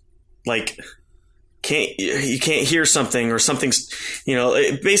 like, you can't hear something, or something's,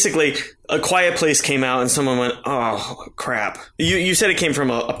 basically A Quiet Place came out and someone went, oh crap. You said it came from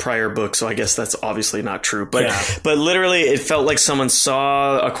a prior book, so I guess that's obviously not true, but literally it felt like someone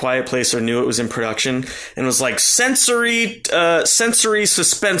saw A Quiet Place or knew it was in production and was like, sensory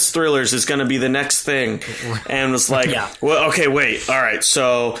suspense thrillers is going to be the next thing, and was like, well, okay, wait, all right,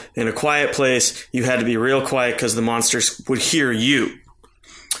 so in A Quiet Place you had to be real quiet because the monsters would hear you.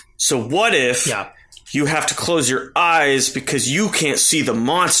 So what if you have to close your eyes because you can't see the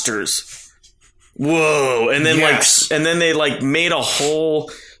monsters? Whoa. And then they made a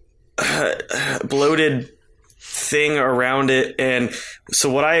whole bloated thing around it. And so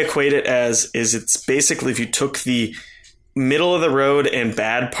what I equate it as is it's basically if you took the middle of the road and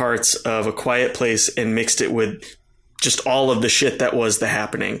bad parts of A Quiet Place and mixed it with just all of the shit that was The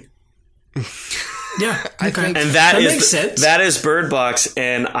Happening. Yeah, okay. And that makes sense. That is Bird Box,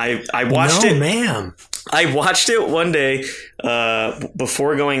 and I watched it. Ma'am. I watched it one day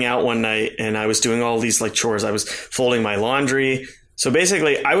before going out one night, and I was doing all these like chores. I was folding my laundry. So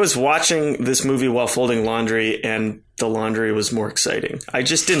basically, I was watching this movie while folding laundry, and the laundry was more exciting. I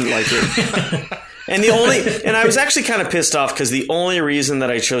just didn't like it. And I was actually kind of pissed off because the only reason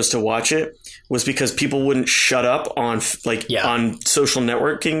that I chose to watch it was because people wouldn't shut up on social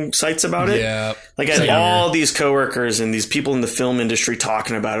networking sites about it. Yeah. Like I had all these coworkers and these people in the film industry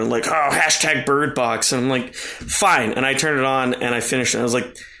talking about it, like, oh, hashtag Bird Box. And I'm like, fine. And I turned it on and I finished it. And I was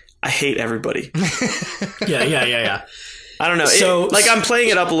like, I hate everybody. Yeah. I don't know. So, I'm playing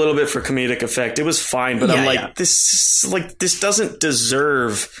it up a little bit for comedic effect. It was fine, but I'm like, this doesn't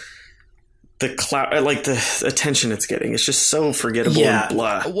deserve the the attention it's getting. It's just so forgettable and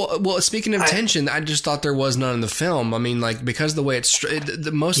blah. Well, speaking of tension, I just thought there was none in the film. I mean, like, because the way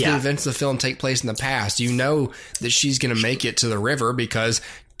most of the events of the film take place in the past, you know that she's going to make it to the river because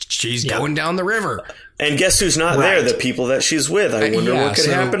she's going down the river. And guess who's not there? The people that she's with. I wonder what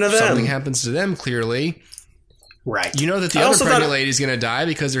could happen to them. Something happens to them, clearly. Right. You know that the other pregnant lady's going to die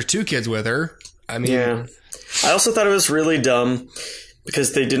because there's 2 kids with her. I mean... Yeah. I also thought it was really dumb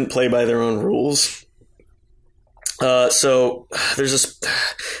because they didn't play by their own rules. So there's this...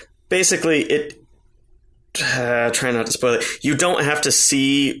 Basically, try not to spoil it. You don't have to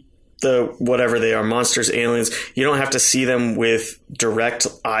see the whatever they are, monsters, aliens. You don't have to see them with direct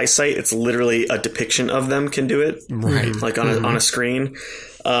eyesight. It's literally a depiction of them can do it. Right. Like on a screen.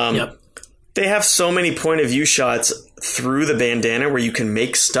 They have so many point of view shots through the bandana where you can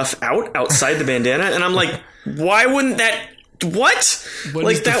make stuff outside the bandana. And I'm like, why wouldn't that... What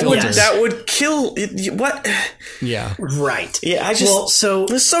like that would kill what? Yeah. Right. Yeah, it was so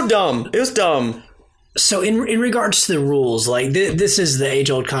dumb. It was dumb. So in regards to the rules, like this is the age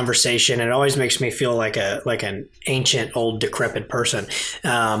old conversation, and it always makes me feel like an ancient, old, decrepit person.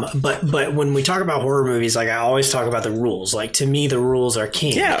 But when we talk about horror movies, like I always talk about the rules. Like to me, the rules are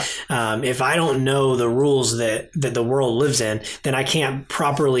king. Yeah. If I don't know the rules that the world lives in, then I can't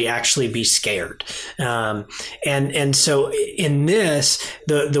properly actually be scared. And so in this,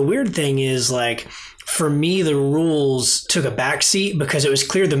 the weird thing is like, for me, the rules took a backseat because it was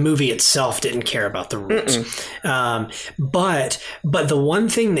clear the movie itself didn't care about the rules. But the one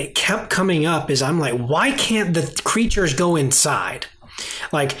thing that kept coming up is I'm like, why can't the creatures go inside?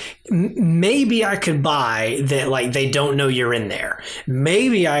 Like, maybe I could buy that, like, they don't know you're in there.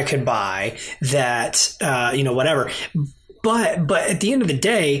 Maybe I could buy that, whatever. But at the end of the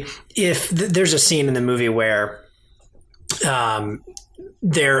day, if there's a scene in the movie where,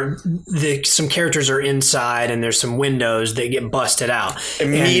 some characters are inside and there's some windows that get busted out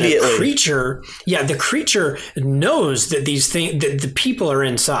immediately. And the creature knows that that the people are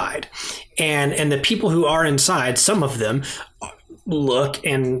inside, and the people who are inside, some of them look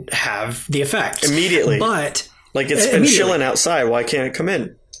and have the effect immediately. But like it's been chilling outside, why can't it come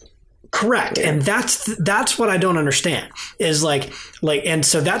in? Correct. Yeah. And that's what I don't understand is like, and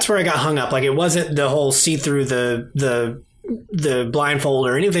so that's where I got hung up. Like it wasn't the whole see through the blindfold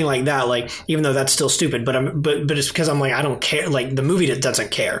or anything like that, like even though that's still stupid, but it's because I'm like, I don't care, like the movie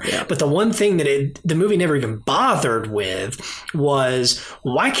doesn't care. Yeah. But the one thing that the movie never even bothered with was,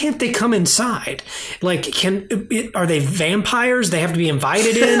 why can't they come inside? Like, are they vampires? They have to be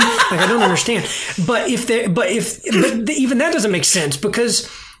invited in? Like, I don't understand. But even that doesn't make sense because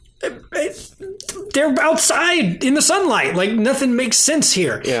they're outside in the sunlight. Like, nothing makes sense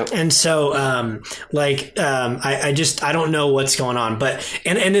here. Yeah. And so, I don't know what's going on. But,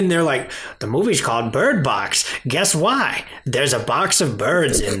 and then they're like, the movie's called Bird Box. Guess why? There's a box of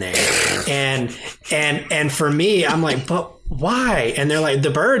birds in there. And for me, I'm like, but why? And they're like,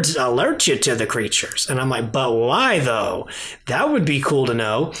 the birds alert you to the creatures. And I'm like, but why though? That would be cool to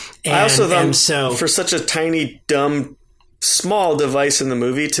know. And, I also thought for such a tiny, dumb, small device in the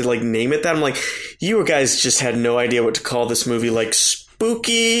movie to like name it that, I'm like, you guys just had no idea what to call this movie. Like,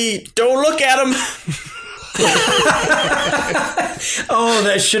 spooky, don't look at them. Oh,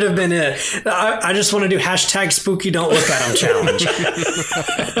 that should have been it. I just want to do hashtag spooky don't look at them challenge.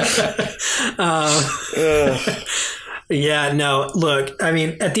 Yeah, no, look, I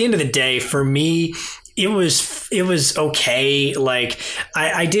mean, at the end of the day, for me, it was okay. Like,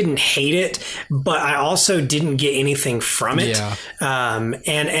 I didn't hate it, but I also didn't get anything from it. Yeah.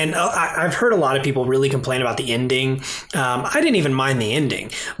 And I've heard a lot of people really complain about the ending. I didn't even mind the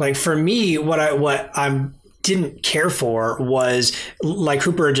ending. Like, for me, what I didn't care for was, like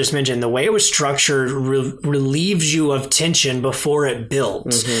Hooper just mentioned, the way it was structured relieves you of tension before it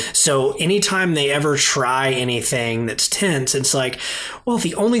builds. Mm-hmm. So anytime they ever try anything that's tense, it's like, well,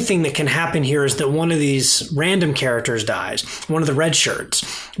 the only thing that can happen here is that one of these random characters dies, one of the red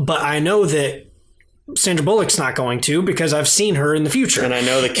shirts. But I know that Sandra Bullock's not going to, because I've seen her in the future. And I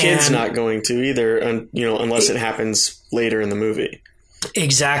know the kid's not going to either, unless it happens later in the movie.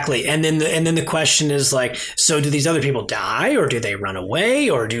 Exactly. And then the question is like, so do these other people die, or do they run away,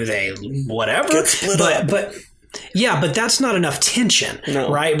 or do they whatever? Get split up. But yeah, but that's not enough tension,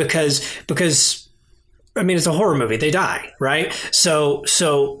 right? Because I mean, it's a horror movie. They die, right? So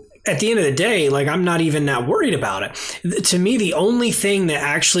at the end of the day, like, I'm not even that worried about it. To me, the only thing that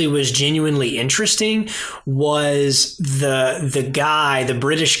actually was genuinely interesting was the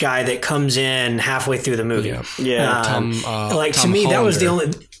British guy that comes in halfway through the movie. Yeah. Tom to me, that was the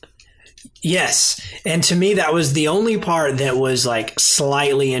only. Yes. And to me, that was the only part that was like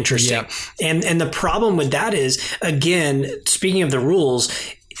slightly interesting. Yeah. And the problem with that is, again, speaking of the rules,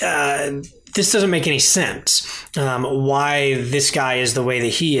 this doesn't make any sense. Why this guy is the way that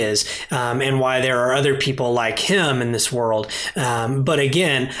he is, and why there are other people like him in this world. But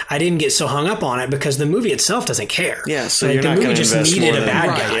again, I didn't get so hung up on it because the movie itself doesn't care. Yeah, so like, you're the not movie just needed a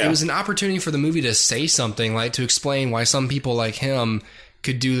bad guy. It was an opportunity for the movie to say something, like to explain why some people like him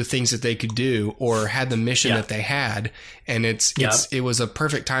could do the things that they could do, or had the mission that they had, and it was a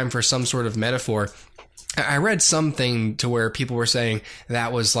perfect time for some sort of metaphor. I read something to where people were saying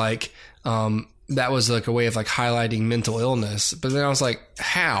that was like a way of like highlighting mental illness. But then I was like,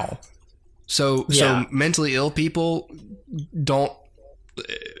 how? So mentally ill people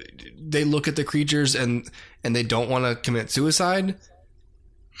they look at the creatures and they don't want to commit suicide?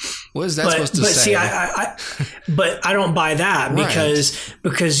 What is that supposed to say? But I don't buy that,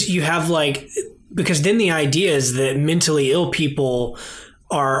 because you have because then the idea is that mentally ill people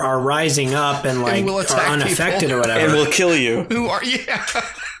are rising up and like are unaffected people, or whatever, and will kill you. Who are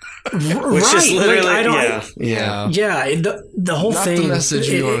Which is literally the whole Not thing. The message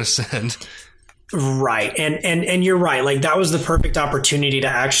you want to send. Right. And you're right. Like, that was the perfect opportunity to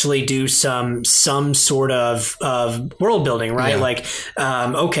actually do some sort of world building, right? Yeah. Like,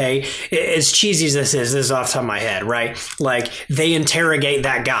 okay, as cheesy as this is off the top of my head, right? Like, they interrogate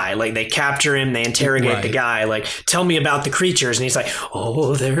that guy, like they capture him, they interrogate the guy, like, tell me about the creatures. And he's like,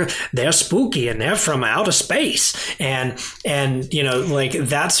 oh, they're spooky and they're from outer space. And, like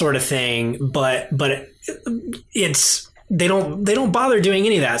that sort of thing. But it's, They don't bother doing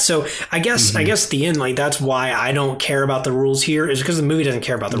any of that. So I guess the end, like, that's why I don't care about the rules here, is because the movie doesn't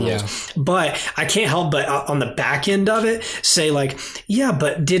care about the rules. But I can't help but on the back end of it say, like, yeah,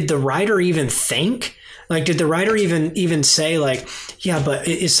 but did the writer even think? Like, did the writer even say, like, yeah, but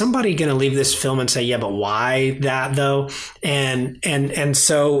is somebody going to leave this film and say, yeah, but why that though? And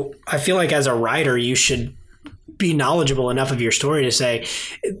so I feel like as a writer, you should be knowledgeable enough of your story to say,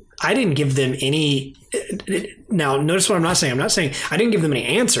 I didn't give them any. Now, notice what I'm not saying. I'm not saying I didn't give them any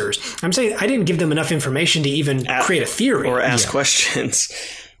answers. I'm saying I didn't give them enough information to even create a theory or ask questions.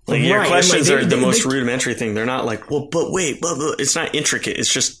 Like, your questions are the most rudimentary thing. They're not like, well, but wait, it's not intricate.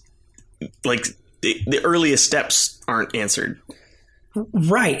 It's just like the earliest steps aren't answered.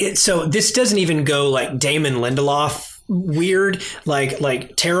 Right. So this doesn't even go like Damon Lindelof weird,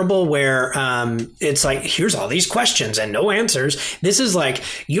 like terrible, where it's like, here's all these questions and no answers. This is like,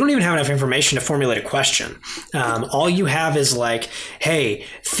 you don't even have enough information to formulate a question. All you have is like, hey,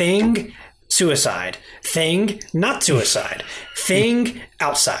 thing, suicide, thing, not suicide, thing,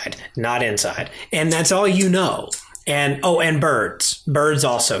 outside, not inside. And that's all you know. and birds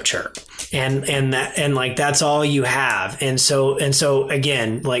also chirp. And like, that's all you have. And so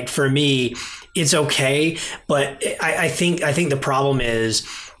again, like, for me, it's okay. But I think the problem is,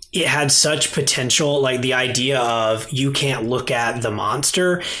 it had such potential, like the idea of you can't look at the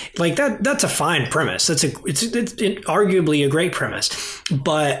monster, like that's a fine premise. It's arguably a great premise,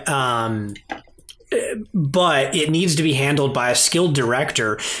 but it needs to be handled by a skilled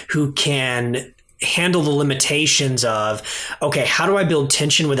director who can handle the limitations of, okay, how do I build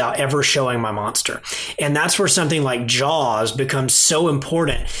tension without ever showing my monster? And that's where something like Jaws becomes so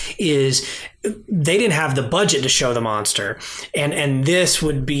important, is they didn't have the budget to show the monster. And this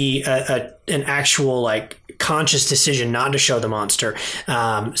would be an actual, like, conscious decision not to show the monster.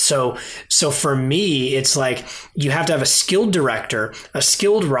 So for me, it's like, you have to have a skilled director, a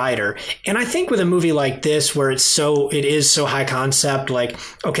skilled writer. And I think with a movie like this, where it is so high concept, like,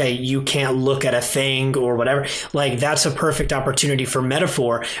 okay, you can't look at a thing or whatever, like, that's a perfect opportunity for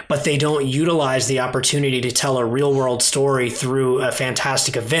metaphor, but they don't utilize the opportunity to tell a real world story through a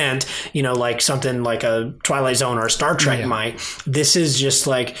fantastic event, like something like a Twilight Zone or a Star Trek might. This is just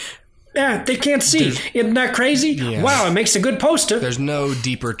like, yeah, they can't see. Isn't that crazy? Yeah. Wow, it makes a good poster. There's no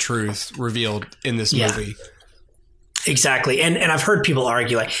deeper truth revealed in this movie. Exactly. And I've heard people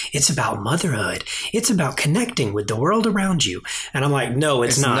argue, like, it's about motherhood. It's about connecting with the world around you. And I'm like, no,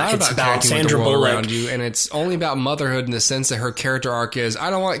 it's not. It's about Sandra Bullock around you, and it's only about motherhood in the sense that her character arc is, I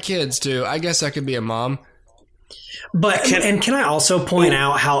don't want kids to. I guess I could be a mom. But can I also point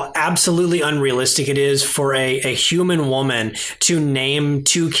out how absolutely unrealistic it is for a human woman to name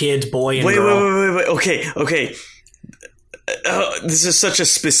two kids, boy and girl? Wait. Okay. This is such a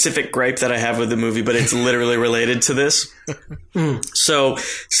specific gripe that I have with the movie, but it's literally related to this. So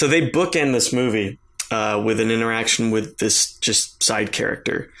they bookend this movie with an interaction with this just side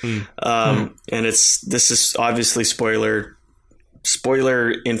character, and this is obviously spoiler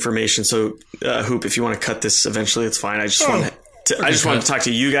information. So Hoop, if you want to cut this eventually, it's fine. I just want to talk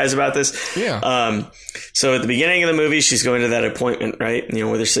to you guys about this. Yeah. So at the beginning of the movie, she's going to that appointment, right?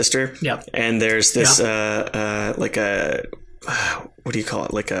 With her sister. Yep. And there's this like a what do you call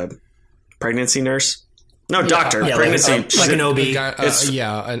it? Like a pregnancy nurse? No, doctor. Pregnancy. Like an OB.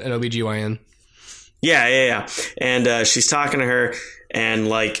 An OBGYN. Yeah. And she's talking to her, and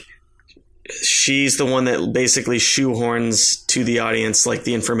like, she's the one that basically shoehorns to the audience, like,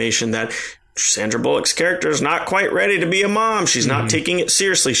 the information that Sandra Bullock's character is not quite ready to be a mom. She's not taking it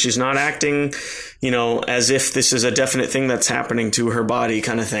seriously. She's not acting, as if this is a definite thing that's happening to her body,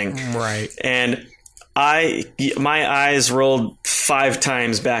 kind of thing. Right. And my eyes rolled 5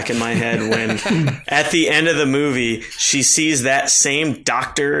 times back in my head when at the end of the movie, she sees that same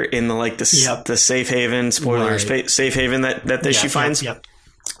doctor in the safe haven, safe haven that she finds. Yep.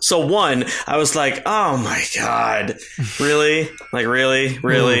 So one, I was like, oh my God, really? Like,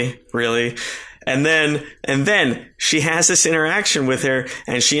 really? And then she has this interaction with her,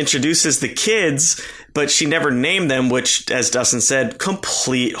 and she introduces the kids, but she never named them, which, as Dustin said,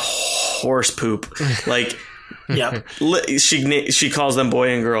 complete horse poop. Like, she calls them boy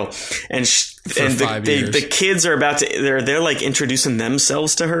and girl, and the kids are about to, they're like introducing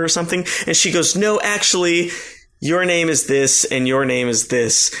themselves to her or something. And she goes, no, actually, your name is this and your name is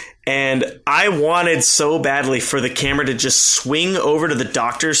this. And I wanted so badly for the camera to just swing over to the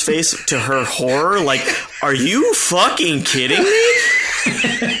doctor's face, to her horror. Like, are you fucking kidding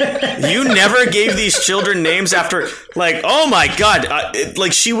me? You never gave these children names after, like, oh my God.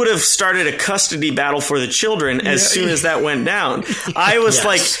 Like, she would have started a custody battle for the children as soon as that went down. I was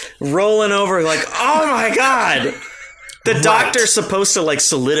like rolling over like, oh my God. The doctor's supposed to, like,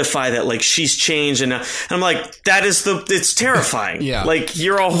 solidify that, like, she's changed. And I'm like, it's terrifying. Yeah. Like,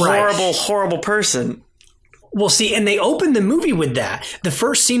 you're a horrible, horrible person. Well, see, and they open the movie with that. The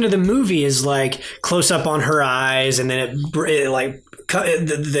first scene of the movie is like close up on her eyes, and then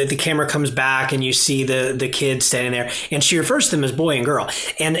the camera comes back and you see the kids standing there, and she refers to them as boy and girl.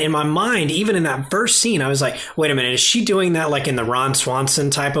 And in my mind, even in that first scene, I was like, wait a minute, is she doing that like in the Ron Swanson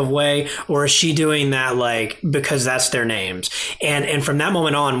type of way, or is she doing that like because that's their names? And from that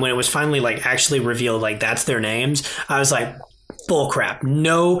moment on, when it was finally like actually revealed like that's their names, I was like, bullcrap.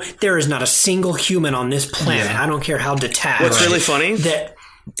 No, there is not a single human on this planet. I don't care how detached. What's really funny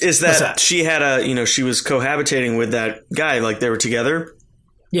is that she had she was cohabitating with that guy, like they were together.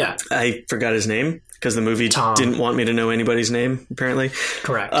 Yeah. I forgot his name because the movie didn't want me to know anybody's name, apparently.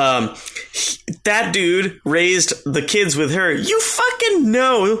 Correct. That dude raised the kids with her. You fucking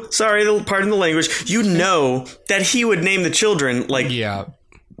know, pardon the language, you know that he would name the children like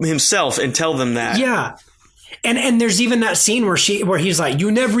himself and tell them that. Yeah. And there's even that scene where he's like,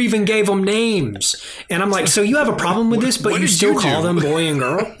 you never even gave them names. And I'm like, so you have a problem with this, but you still call them boy and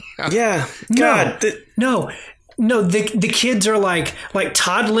girl? Yeah. God. No, the kids are like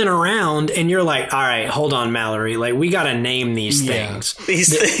toddling around, and you're like, all right, hold on, Mallory. Like, we got to name these things.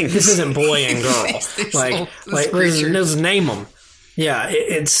 These things. This isn't boy and girl. Let's name them. Yeah,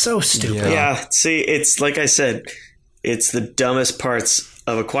 it's so stupid. Yeah, see, it's like I said, it's the dumbest parts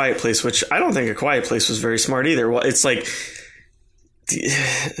of A Quiet Place, which I don't think A Quiet Place was very smart either. Well, it's like,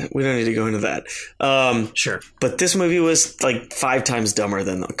 we don't need to go into that. Sure. But this movie was like 5 times dumber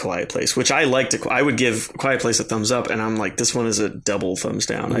than A Quiet Place, which I liked. I would give A Quiet Place a thumbs up, and I'm like, this one is a double thumbs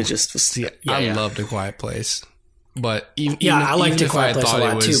down. I just was... I loved A Quiet Place. But I liked A Quiet Place a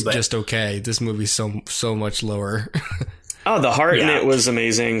lot too. But just okay. This movie's so much lower. Oh, the heart in it was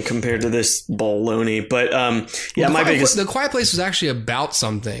amazing compared to this baloney. But The Quiet Place was actually about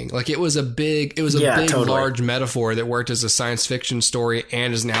something. Like, it was a big, totally. Large metaphor that worked as a science fiction story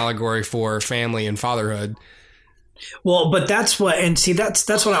and as an allegory for family and fatherhood. Well, but that's what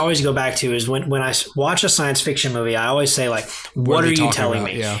I always go back to is when I watch a science fiction movie, I always say, like, what are you telling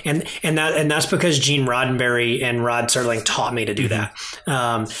me? Yeah. And that's because Gene Roddenberry and Rod Serling taught me to do that.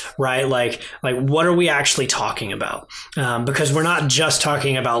 Right? Like what are we actually talking about? Because we're not just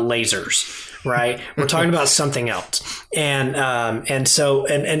talking about lasers. Right. We're talking about something else. And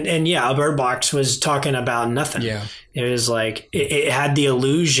Bird Box was talking about nothing. Yeah. It was like, it had the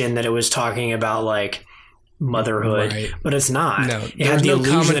illusion that it was talking about, like, motherhood, but it's not. No, it had the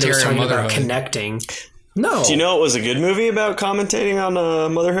illusion that it was talking about connecting. No. Do you know it was a good movie about commentating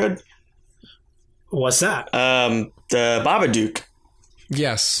on motherhood? What's that? The Babadook.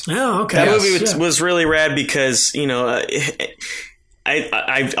 Yes. Oh, okay. That movie was really rad because,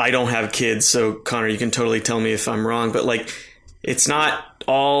 I don't have kids, so Connor, you can totally tell me if I'm wrong, but like, it's not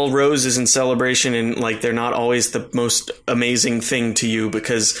all roses and celebration, and like, they're not always the most amazing thing to you,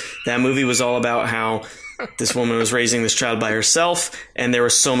 because that movie was all about how this woman was raising this child by herself, and there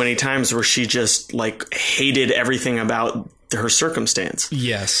were so many times where she just like hated everything about her circumstance.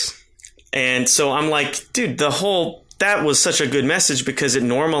 Yes. And so I'm like, dude, that was such a good message because it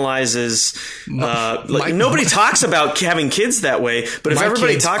normalizes. Nobody talks about having kids that way, but if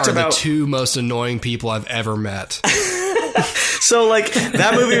everybody talks about the 2 most annoying people I've ever met. So like,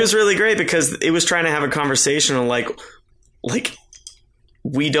 that movie was really great because it was trying to have a conversation on like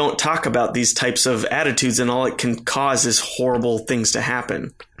we don't talk about these types of attitudes, and all it can cause is horrible things to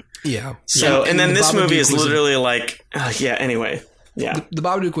happen. Yeah. So, and then this movie is literally like, anyway. Yeah. The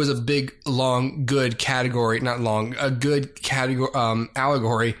Babadook was a big, long, good category, a good category,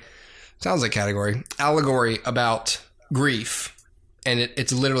 allegory. Sounds like category. Allegory about grief. And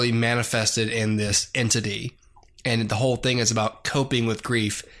it's literally manifested in this entity. And the whole thing is about coping with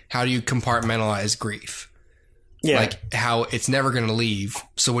grief. How do you compartmentalize grief? Yeah. Like, how it's never going to leave.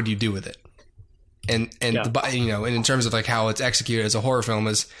 So what do you do with it? And in terms of like how it's executed as a horror film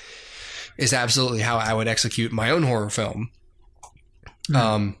is absolutely how I would execute my own horror film.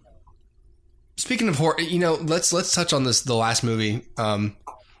 Speaking of horror, let's touch on the last movie.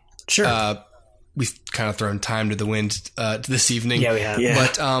 Sure. We've kind of thrown time to the wind this evening. Yeah, we have.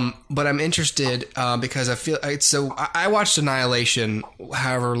 Yeah. But I'm interested because I feel so. I watched Annihilation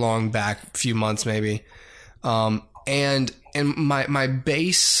however long back, a few months maybe, and my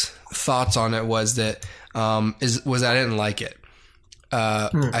base thoughts on it was that I didn't like it.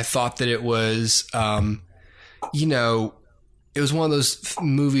 I thought that it was it was one of those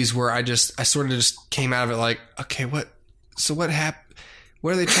movies where I sort of just came out of it like, okay, what happened?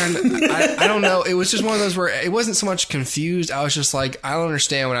 What are they trying to, I don't know. It was just one of those where it wasn't so much confused. I was just like, I don't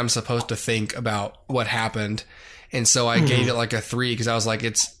understand what I'm supposed to think about what happened. And so I gave it like a 3 because I was like,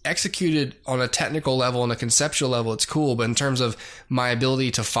 it's executed on a technical level, on a conceptual level, it's cool. But in terms of my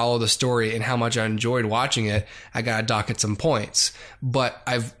ability to follow the story and how much I enjoyed watching it, I got to dock at some points. But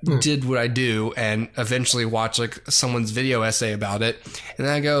I've did what I do and eventually watch like someone's video essay about it. And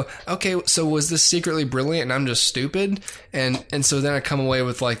then I go, okay, so was this secretly brilliant and I'm just stupid? And so then I come away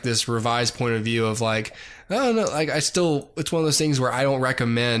with like this revised point of view of like, oh no, like it's one of those things where I don't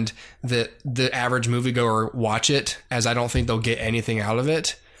recommend that the average moviegoer watch it, as I don't think they'll get anything out of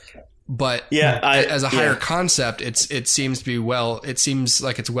it. But as a higher concept, it seems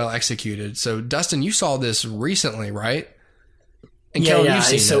like it's well executed. So Dustin, you saw this recently, right? And Kelly, you've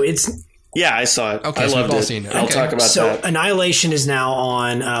seen it. Yeah, I saw it. Okay, I loved it. Seen it. I'll talk about that. So Annihilation is now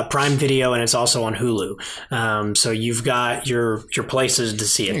on Prime Video, and it's also on Hulu. So you've got your places to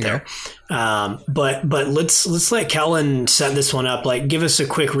see it there. But let's let Kellen set this one up. Like, give us a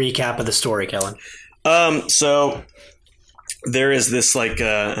quick recap of the story, Kellen. So there is this like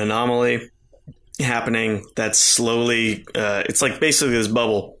anomaly happening that's slowly, it's like basically this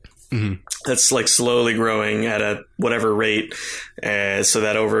bubble that's like slowly growing at a whatever rate, so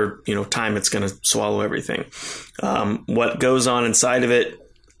that over, time it's going to swallow everything. What goes on inside of it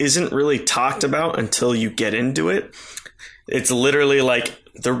isn't really talked about until you get into it. It's literally like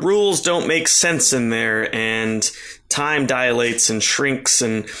the rules don't make sense in there, and time dilates and shrinks,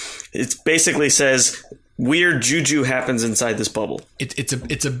 and it basically says weird juju happens inside this bubble. It's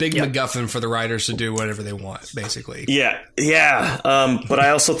a big MacGuffin for the writers to do whatever they want, basically. Yeah. But I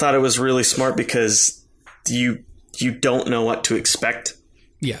also thought it was really smart because you don't know what to expect.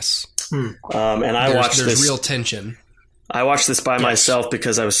 Yes. And there's real tension. I watched this by myself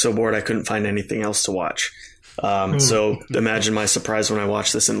because I was so bored I couldn't find anything else to watch. So imagine my surprise when I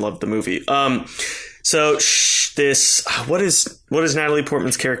watched this and loved the movie. So what does Natalie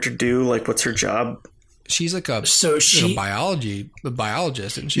Portman's character do? Like, what's her job? She's like a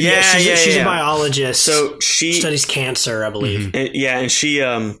biologist, isn't she? Yeah, she's a biologist. So she studies cancer, I believe. And she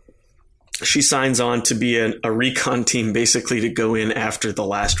signs on to be a recon team, basically to go in after the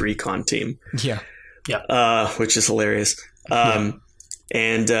last recon team. Yeah. Which is hilarious. And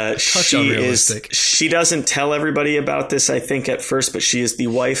she doesn't tell everybody about this, I think, at first, but she is the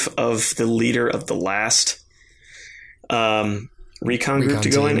wife of the leader of the last recon group to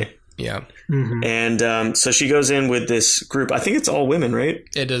go in. Yeah. Mm-hmm. And so she goes in with this group. I think it's all women, right?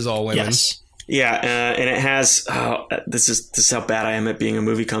 It is all women. Yes. Yeah, and it has this is how bad I am at being a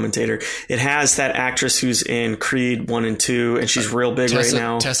movie commentator. It has that actress who's in Creed 1 and 2, and she's real big right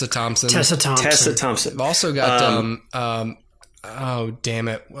now. Tessa Thompson. I've also got oh damn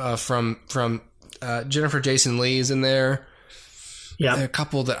it, from Jennifer Jason Leigh's in there. Yeah, a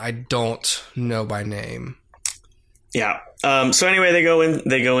couple that I don't know by name. Yeah. So anyway, they go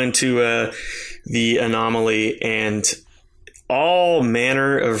into the anomaly, and all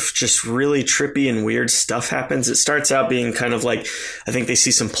manner of just really trippy and weird stuff happens. It starts out being kind of like, I think they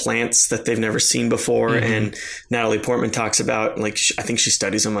see some plants that they've never seen before. And Natalie Portman talks about, like, I think she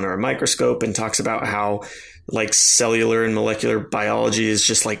studies them under a microscope and talks about how like cellular and molecular biology is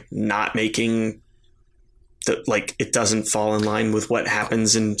just like not making like it doesn't fall in line with what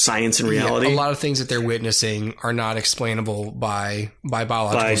happens in science and reality. A lot of things that they're witnessing are not explainable by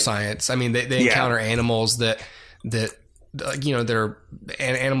biological science. I mean, they encounter animals that they're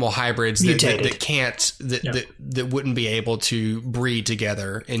animal hybrids that wouldn't be able to breed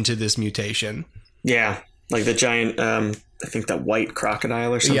together into this mutation. Yeah, like the giant, I think that white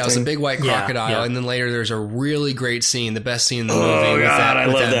crocodile or something. Yeah, it's a big white crocodile, and then later there's a really great scene, the best scene in the movie, with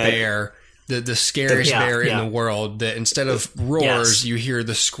that bear. The scariest bear in the world, that instead of roars, you hear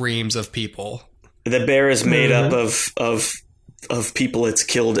the screams of people. The bear is made up of people it's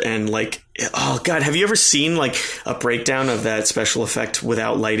killed, and like, oh God, have you ever seen like a breakdown of that special effect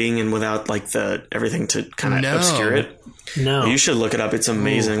without lighting and without like everything to kind of obscure it? No. You should look it up. It's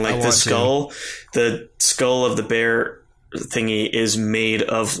amazing. Ooh, like the skull of the bear thingy is made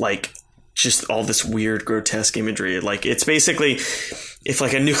of like just all this weird grotesque imagery. Like, it's basically if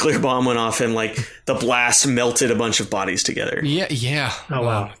like a nuclear bomb went off and like the blast melted a bunch of bodies together. Yeah. Oh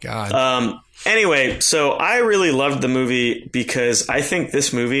wow, God. Anyway, so I really loved the movie because I think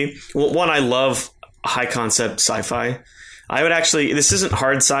this movie, well, one, I love high concept sci-fi. I would actually, this isn't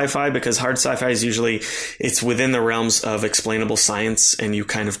hard sci-fi because hard sci-fi is usually, it's within the realms of explainable science, and you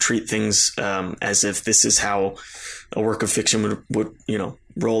kind of treat things as if this is how a work of fiction would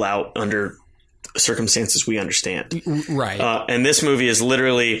roll out under circumstances we understand. Right. And this movie is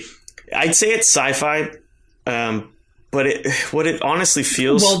literally, I'd say it's sci-fi, but what it honestly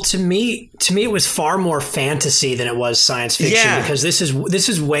feels. Well, to me, it was far more fantasy than it was science fiction, because this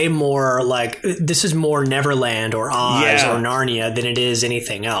is way more like, this is more Neverland or Oz or Narnia than it is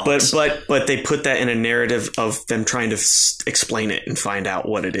anything else. But they put that in a narrative of them trying to explain it and find out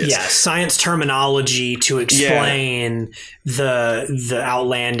what it is. Yeah, science terminology to explain the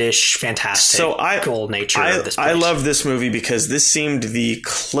outlandish, fantastical nature of this place. I love this movie because this seemed the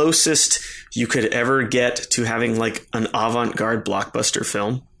closest you could ever get to having like an avant-garde blockbuster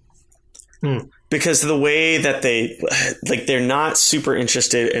film. Because the way that they're not super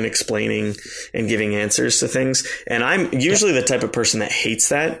interested in explaining and giving answers to things. And I'm usually the type of person that hates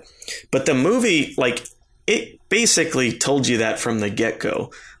that. But the movie, like, it basically told you that from the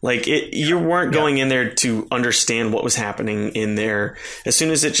get-go. Like, you weren't going in there to understand what was happening in there. As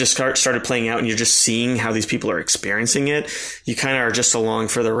soon as it just started playing out and you're just seeing how these people are experiencing it, you kind of are just along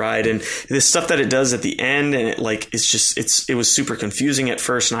for the ride. And the stuff that it does at the end, and it was super confusing at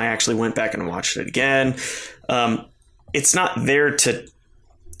first, and I actually went back and watched it again. It's not there to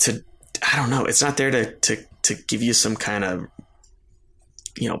I don't know. It's not there to give you some kind of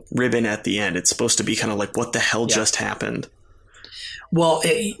ribbon at the end. It's supposed to be kind of like, what the hell just happened? Well,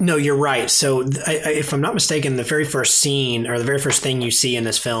 no, you're right. So if I'm not mistaken, the very first scene or the very first thing you see in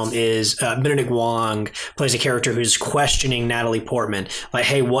this film is Benedict Wong plays a character who's questioning Natalie Portman, like,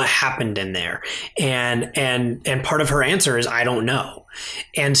 hey, what happened in there? And part of her answer is, I don't know.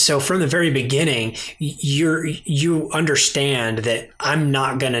 And so from the very beginning, you understand that I'm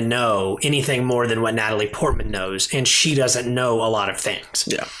not going to know anything more than what Natalie Portman knows, and she doesn't know a lot of things.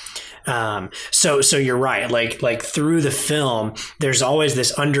 Yeah. So you're right. Like through the film, there's always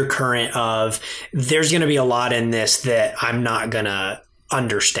this undercurrent of there's going to be a lot in this that I'm not going to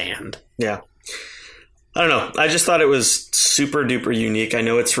understand. Yeah. I don't know. I just thought it was super duper unique. I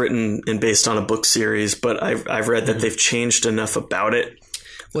know it's written and based on a book series, but I've read that they've changed enough about it.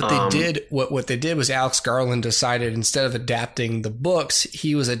 What they did was Alex Garland decided instead of adapting the books,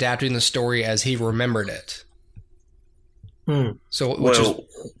 he was adapting the story as he remembered it. So,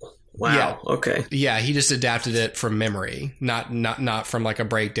 wow. Yeah. Okay. Yeah, he just adapted it from memory, not from like a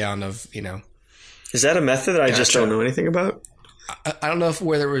breakdown of, Is that a method that I just don't know anything about? I don't know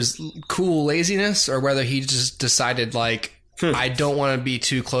whether it was cool laziness or whether he just decided like, I don't want to be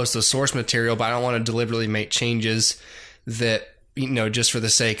too close to the source material, but I don't want to deliberately make changes that, just for the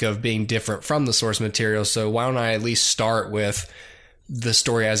sake of being different from the source material. So why don't I at least start with the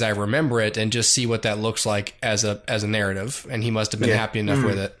story as I remember it and just see what that looks like as a narrative. And he must have been happy enough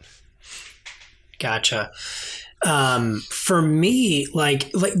with it. Gotcha. For me, like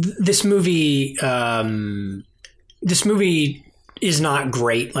this movie is not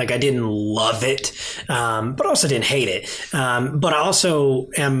great. Like I didn't love it, but also didn't hate it. But I also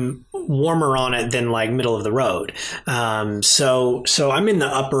am warmer on it than like middle of the road. So I'm in the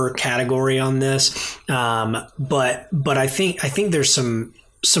upper category on this. But I think there's some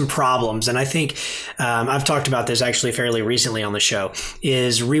problems. And I think I've talked about this actually fairly recently on the show,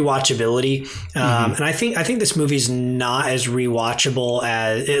 is rewatchability. And I think this movie's not as rewatchable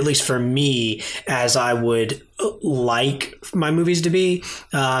as, at least for me, as I would like my movies to be.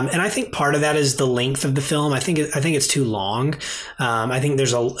 And I think part of that is the length of the film. I think it's too long. I think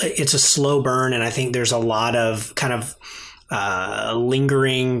it's a slow burn, and I think there's a lot of kind of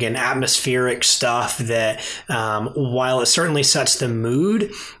lingering and atmospheric stuff that, while it certainly sets the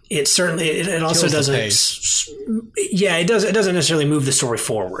mood, it also doesn't. It doesn't necessarily move the story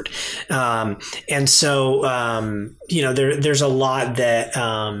forward. And so, there's a lot that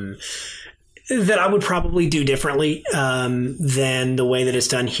I would probably do differently than the way that it's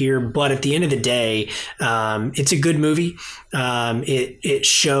done here. But at the end of the day, it's a good movie. It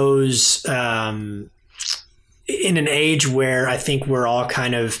shows. In an age where I think we're all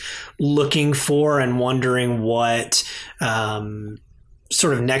kind of looking for and wondering what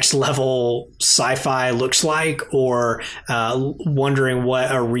sort of next level sci-fi looks like, or wondering what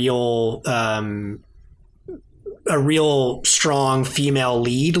a real strong female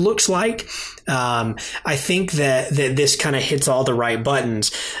lead looks like. I think that this kind of hits all the right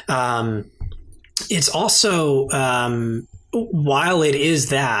buttons. It's also, while it is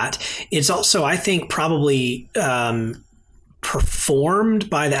that, it's also, I think, probably performed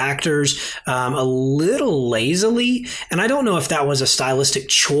by the actors a little lazily. And I don't know if that was a stylistic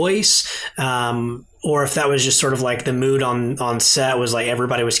choice, or if that was just sort of like the mood on set was like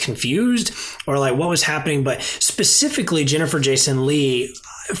everybody was confused, or like what was happening. But specifically Jennifer Jason Leigh,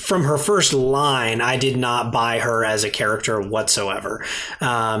 from her first line, I did not buy her as a character whatsoever.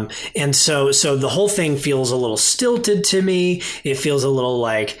 And so the whole thing feels a little stilted to me. It feels a little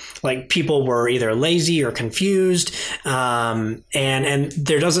like people were either lazy or confused. And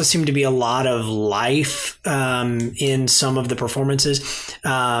there doesn't seem to be a lot of life in some of the performances.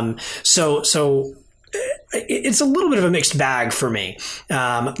 So it's a little bit of a mixed bag for me.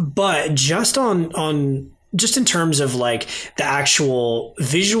 But just just in terms of like the actual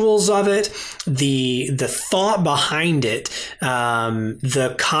visuals of it, the thought behind it,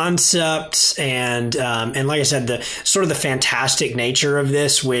 the concepts, and like I said, the sort of the fantastic nature of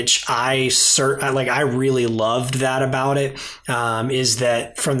this, which I really loved that about it, is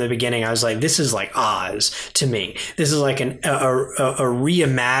that from the beginning I was like, this is like Oz to me. This is like a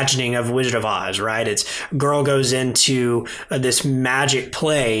reimagining of Wizard of Oz, right? It's girl goes into this magic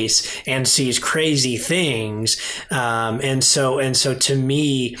place and sees crazy things. And so to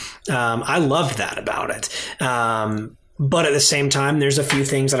me, I loved that about it. But at the same time, there's a few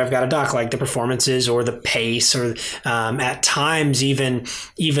things that I've got to dock, like the performances or the pace, or at times even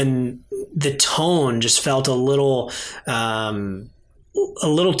the tone just felt a little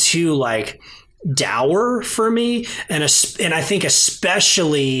too like dour for me, and I think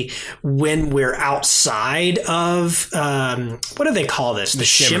especially when we're outside of what do they call this? The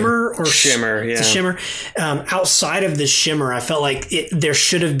shimmer or shimmer? Yeah, the shimmer. Outside of the shimmer, I felt like there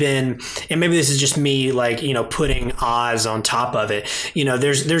should have been, and maybe this is just me, like, you know, putting Oz on top of it. You know,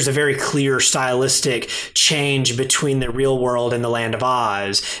 there's a very clear stylistic change between the real world and the Land of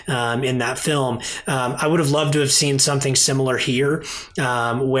Oz in that film. I would have loved to have seen something similar here,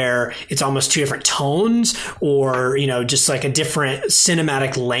 where it's almost two different tones, or, you know, just like a different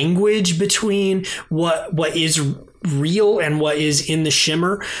cinematic language between what is real and what is in the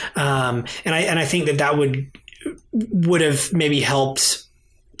shimmer. And I think that would have maybe helped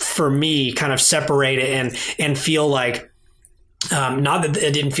for me kind of separate it and feel like, not that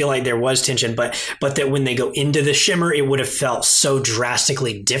it didn't feel like there was tension, but that when they go into the shimmer, it would have felt so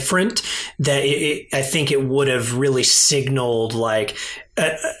drastically different that I think it would have really signaled like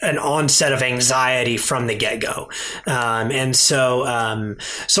an onset of anxiety from the get-go. And so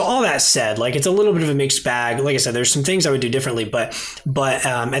all that said, like, it's a little bit of a mixed bag. Like I said, there's some things I would do differently, but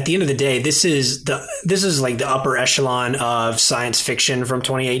at the end of the day, this is like the upper echelon of science fiction from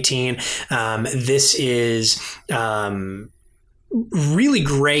 2018. This is, really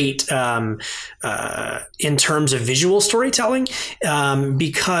great in terms of visual storytelling,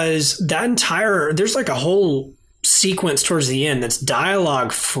 because there's like a whole sequence towards the end that's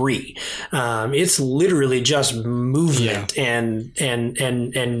dialogue free. It's literally just movement and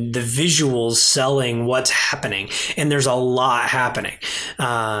the visuals selling what's happening, and there's a lot happening,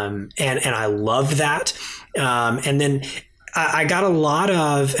 and I love that. And then I got a lot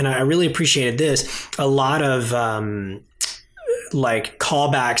of, and I really appreciated this, a lot of like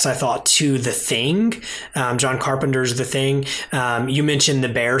callbacks, I thought, to The Thing, John Carpenter's The Thing. You mentioned the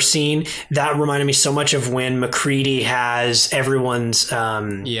bear scene. That reminded me so much of when MacReady has everyone's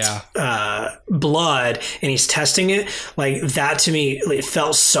blood and he's testing it. Like, that to me, it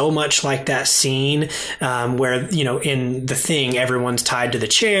felt so much like that scene where, you know, in The Thing, everyone's tied to the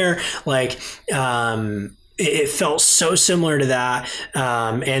chair. Like, it felt so similar to that.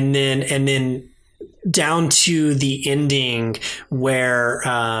 And then down to the ending where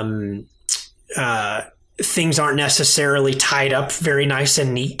things aren't necessarily tied up very nice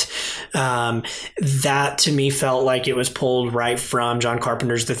and neat. That to me felt like it was pulled right from John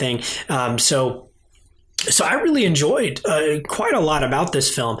Carpenter's The Thing. So I really enjoyed quite a lot about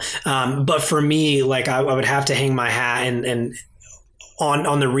this film. But for me, like, I would have to hang my hat and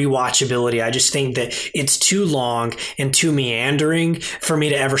on the rewatchability. I just think that it's too long and too meandering for me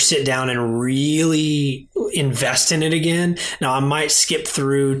to ever sit down and really invest in it again. Now, I might skip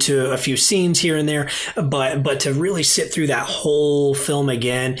through to a few scenes here and there, but to really sit through that whole film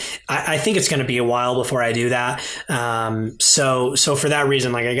again, I think it's going to be a while before I do that. So for that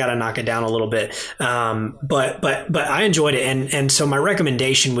reason, like, I got to knock it down a little bit. But I enjoyed it. And so my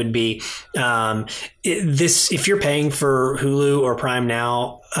recommendation would be, if you're paying for Hulu or Prime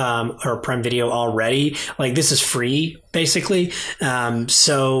now, or Prime Video already, like, this is free basically.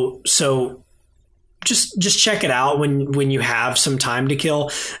 So just check it out when you have some time to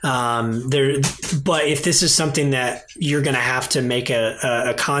kill. But if this is something that you're going to have to make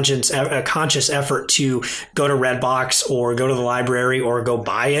a conscious effort to go to Redbox or go to the library or go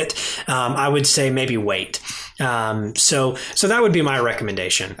buy it, I would say maybe wait. So that would be my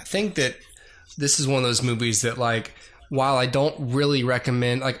recommendation. I think that this is one of those movies that, like, while I don't really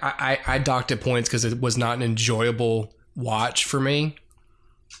recommend, like, I docked at points because it was not an enjoyable watch for me,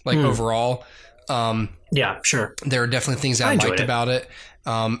 like, overall. Yeah, sure. There are definitely things I liked about it.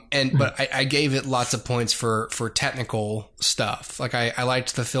 But I gave it lots of points for technical stuff. Like, I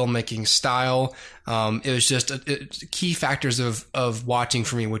liked the filmmaking style. It was just key factors of watching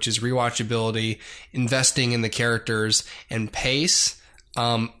for me, which is rewatchability, investing in the characters, and pace.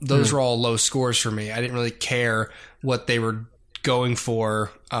 Those were all low scores for me. I didn't really care what they were going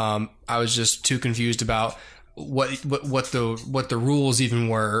for. I was just too confused about what the rules even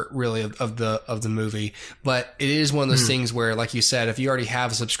were really of the movie. But it is one of those things where, like you said, if you already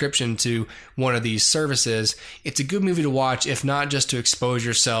have a subscription to one of these services, it's a good movie to watch, if not just to expose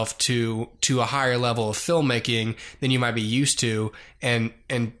yourself to a higher level of filmmaking than you might be used to, and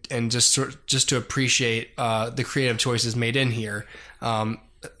just to appreciate the creative choices made in here.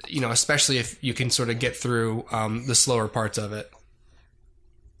 You know, especially if you can sort of get through the slower parts of it.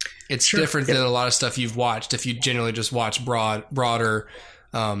 It's different than a lot of stuff you've watched if you generally just watch broader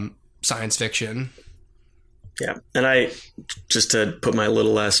science fiction. Yeah. And I, just to put my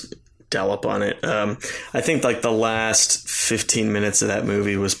little last dollop on it, I think like the last 15 minutes of that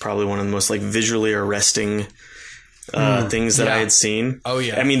movie was probably one of the most like visually arresting things that I had seen. Oh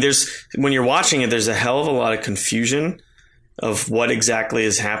yeah. I mean, when you're watching it, there's a hell of a lot of confusion of what exactly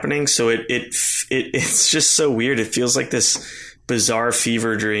is happening. So it's just so weird. It feels like this bizarre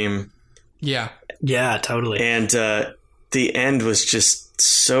fever dream. Yeah. Yeah, totally. And the end was just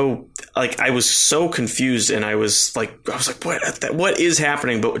so, like, I was so confused, and I was like, what is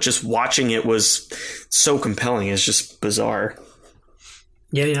happening? But just watching it was so compelling. It's just bizarre.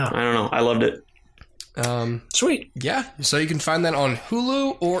 Yeah. I don't know. I loved it. Sweet. Yeah. So you can find that on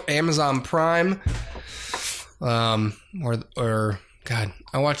Hulu or Amazon Prime. Or God,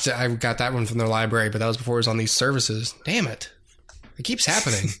 I watched it. I got that one from their library, but that was before it was on these services. Damn it. It keeps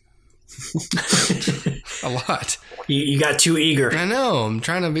happening. A lot. You got too eager. I know. I'm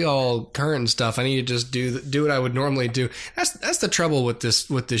trying to be all current and stuff. I need to just do what I would normally do. That's the trouble with this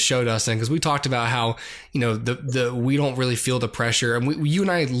show, Dustin, because we talked about how, we don't really feel the pressure, and you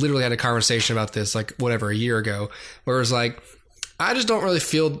and I literally had a conversation about this a year ago, where it was like, I just don't really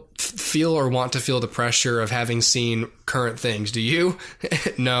feel or want to feel the pressure of having seen current things. Do you?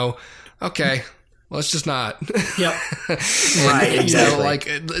 No. Okay. Well, it's just not. Yep. Right.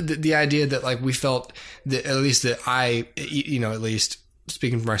 Exactly. The idea that we felt that, at least that I, at least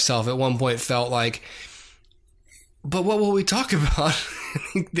speaking for myself, at one point felt like, but what will we talk about? I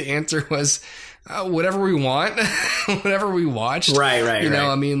think the answer was whatever we want, whatever we watched. Right.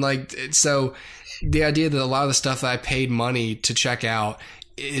 I mean, so the idea that a lot of the stuff that I paid money to check out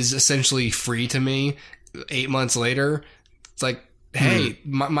is essentially free to me 8 months later. It's like, hey,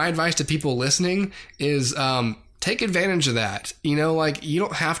 my advice to people listening is take advantage of that. You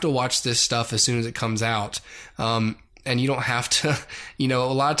don't have to watch this stuff as soon as it comes out. And you don't have to, a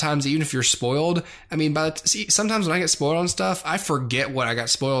lot of times, even if you're spoiled, I mean, sometimes when I get spoiled on stuff, I forget what I got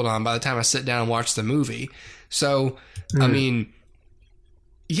spoiled on by the time I sit down and watch the movie. So, I mean,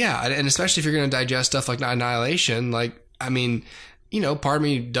 yeah, and especially if you're going to digest stuff like Annihilation, part of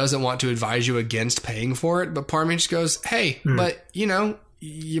me doesn't want to advise you against paying for it, but part of me just goes, hey, but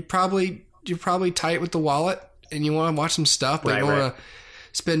you're probably tight with the wallet and you want to watch some stuff, but you don't want to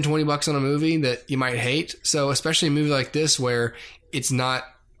spend $20 on a movie that you might hate. So especially a movie like this, where it's not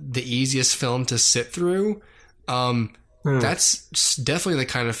the easiest film to sit through, that's definitely the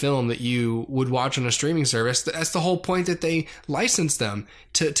kind of film that you would watch on a streaming service. That's the whole point, that they license them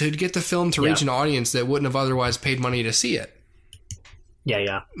to get the film to reach an audience that wouldn't have otherwise paid money to see it.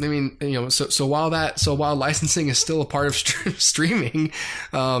 Yeah. I mean, so while licensing is still a part of streaming,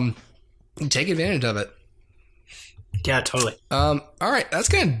 take advantage of it. Yeah, totally. All right, that's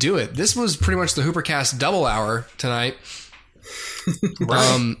gonna do it. This was pretty much the HooperCast double hour tonight.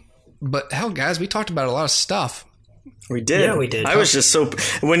 Right. But hell, guys, we talked about a lot of stuff. We did. Yeah, we did. I was just so,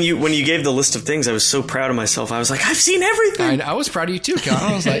 when you gave the list of things, I was so proud of myself. I was like, I've seen everything. I was proud of you too, Kellen.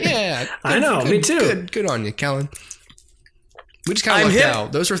 I was like, yeah. I know, me too. Good on you, Kellen. We just kind of lucked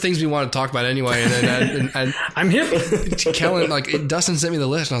out. Those were things we wanted to talk about anyway. And I'm hip. Kellen, Dustin sent me the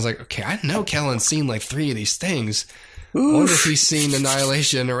list, and I was like, okay, I know Kellen's seen 3 of these things. I wonder if he's seen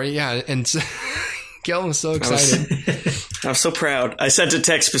Annihilation already. Yeah, and so, Kellen was so excited. I was so proud. I sent a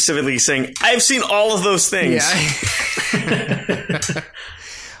text specifically saying, I've seen all of those things. Yeah.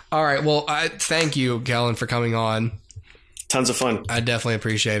 All right. Well, thank you, Kellen, for coming on. Tons of fun. I definitely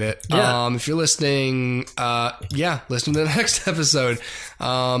appreciate it. Yeah. If you're listening, listen to the next episode.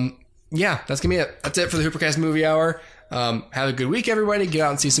 That's gonna be it. That's it for the HooperCast Movie Hour. Have a good week, everybody. Get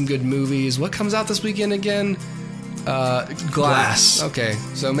out and see some good movies. What comes out this weekend again? Glass. Okay,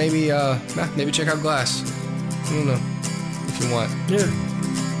 so maybe check out Glass. I don't know if you want. Yeah.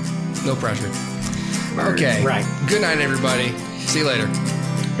 No pressure. Okay. Right. Good night, everybody. See you later.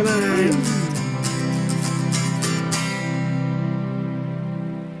 Good night.